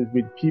conversations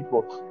with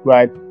people,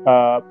 right?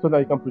 So that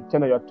you can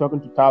pretend that you're talking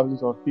to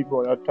thousands of people,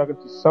 or you're talking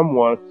to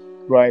someone,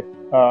 right?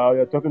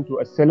 You're talking to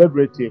a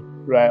celebrity,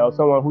 right? Or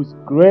someone who's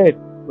great,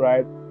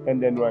 right?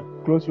 And then right,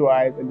 close your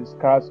eyes and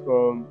discuss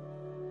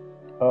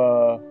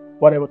uh,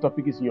 whatever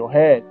topic is in your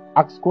head.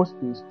 Ask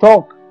questions,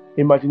 talk.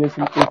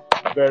 Imagination is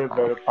very,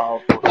 very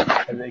powerful,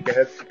 and then it can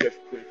help you get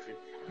creative,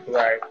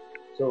 right?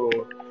 So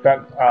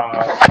that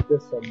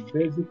just some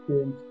basic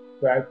things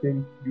that I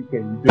think you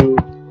can do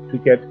to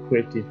get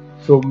creative.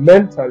 So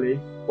mentally,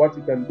 what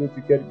you can do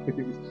to get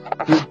creative is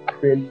do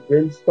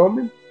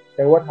brainstorming.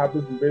 And what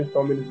happens in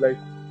brainstorming is like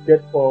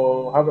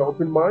have an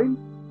open mind,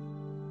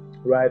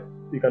 right?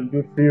 You can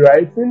do free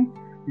writing.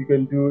 You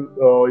can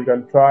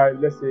try,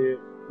 let's say,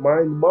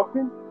 mind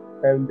mapping,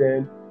 and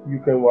then you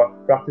can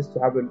practice to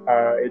have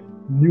a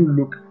new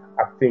look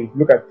at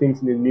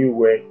things in a new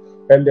way.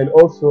 And then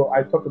also,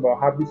 I talked about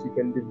habits you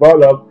can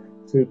develop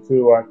to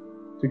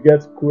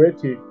get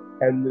creative,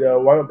 and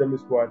one of them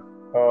is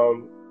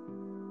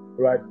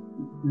right,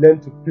 learn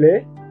to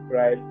play,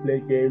 right, play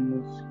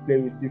games, play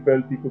with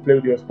different people, play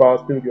with your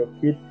spouse, play with your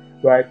kids,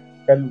 right,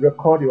 and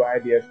record your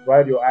ideas,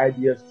 write your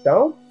ideas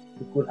down.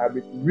 It's a good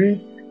habit. Read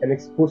and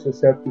expose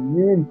yourself to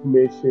new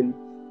information,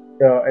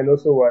 and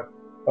also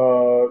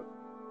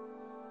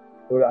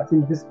well, I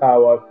think these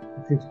are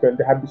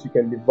the habits you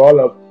can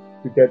develop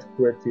to get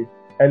creative.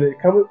 And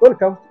when it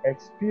comes to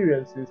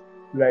experiences,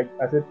 like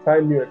I said, try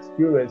new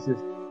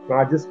experiences. Now,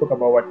 I just spoke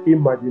about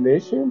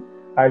imagination.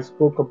 I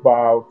spoke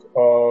about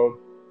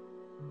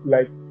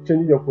like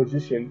changing your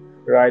position,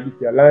 right? If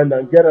you're lying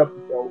down, get up.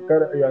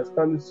 If you're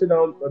standing, sit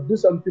down, or do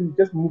something.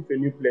 Just move to a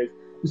new place.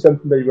 Do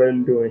something that you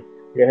weren't doing.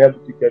 It can help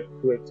you to get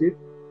creative,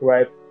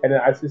 right? And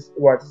then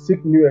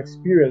seek new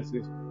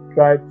experiences.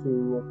 Try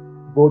to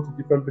go to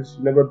different places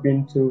you've never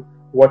been to.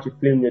 Watch a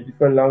film in a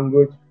different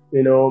language.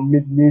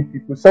 Meet new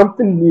people.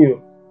 Something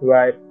new,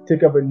 right?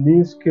 Take up a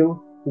new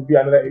skill would be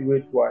another way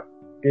to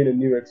gain a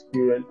new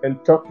experience,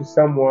 and talk to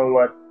someone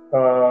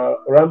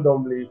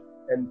randomly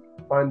and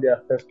find their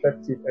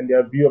perspective and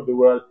their view of the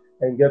world,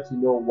 and get to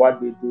know what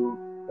they do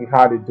and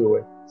how they do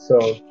it. So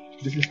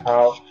this is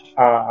how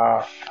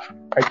I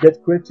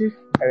get creative,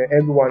 and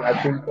everyone, I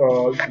think,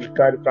 if you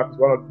try to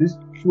practice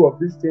two of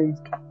these things,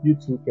 you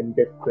too can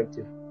get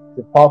creative. It's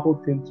a powerful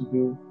thing to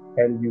do,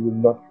 and you will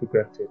not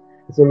regret it.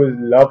 It's always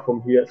love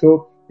from here.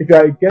 So if you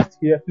are a guest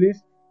here,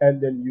 please, and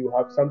then you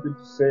have something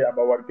to say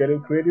about what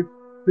getting creative,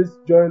 please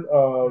join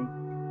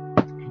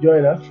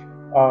us.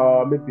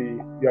 Maybe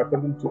you have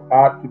something to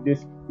add to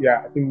this.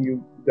 Yeah, I think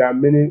there are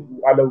many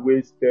other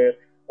ways that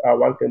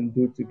one can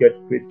do to get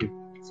creative.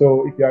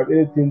 So if you have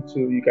anything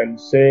you can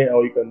say,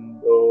 or you can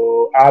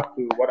add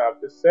to what I've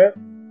just said,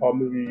 or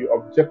maybe you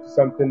object to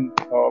something,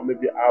 or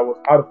maybe I was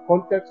out of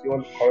context, you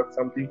want to correct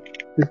something,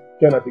 please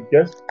join as a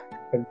guest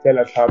and tell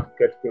us how to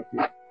get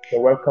creative.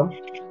 You're welcome.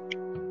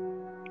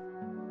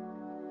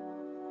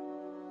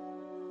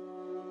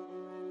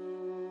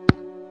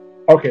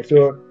 Okay,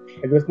 so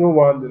if there's no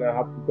one, then I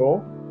have to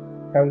go.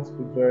 Thanks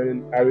for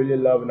joining. I really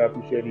love and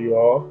appreciate you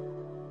all.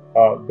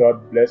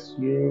 God bless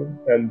you.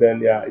 And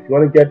then, yeah, if you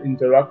want to get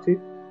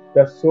interactive,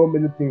 there's so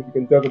many things you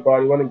can talk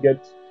about. You want to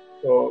get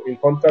in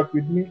contact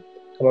with me,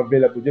 I'm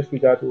available. Just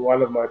reach out to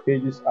one of my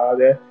pages out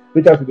there.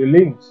 Reach out to the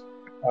links.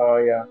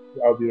 Yeah,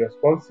 I'll be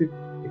responsive.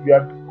 If you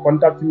are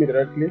contacting me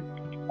directly,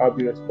 I'll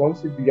be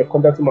responsive. If you're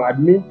contacting my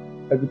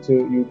admin,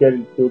 everything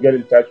you'll get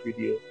in touch with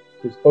you.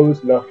 So it's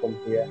always love from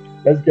here.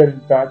 Let's get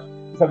in touch.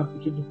 It's an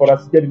opportunity for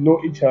us to get to know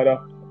each other,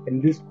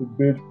 and this could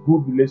build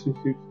good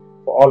relationships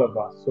for all of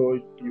us. So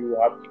if you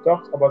have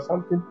talked about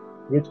something,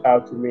 reach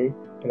out to me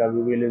and I'll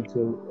be willing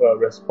to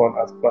respond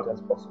as much as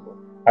possible.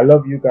 I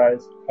love you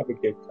guys. Have a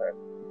great time.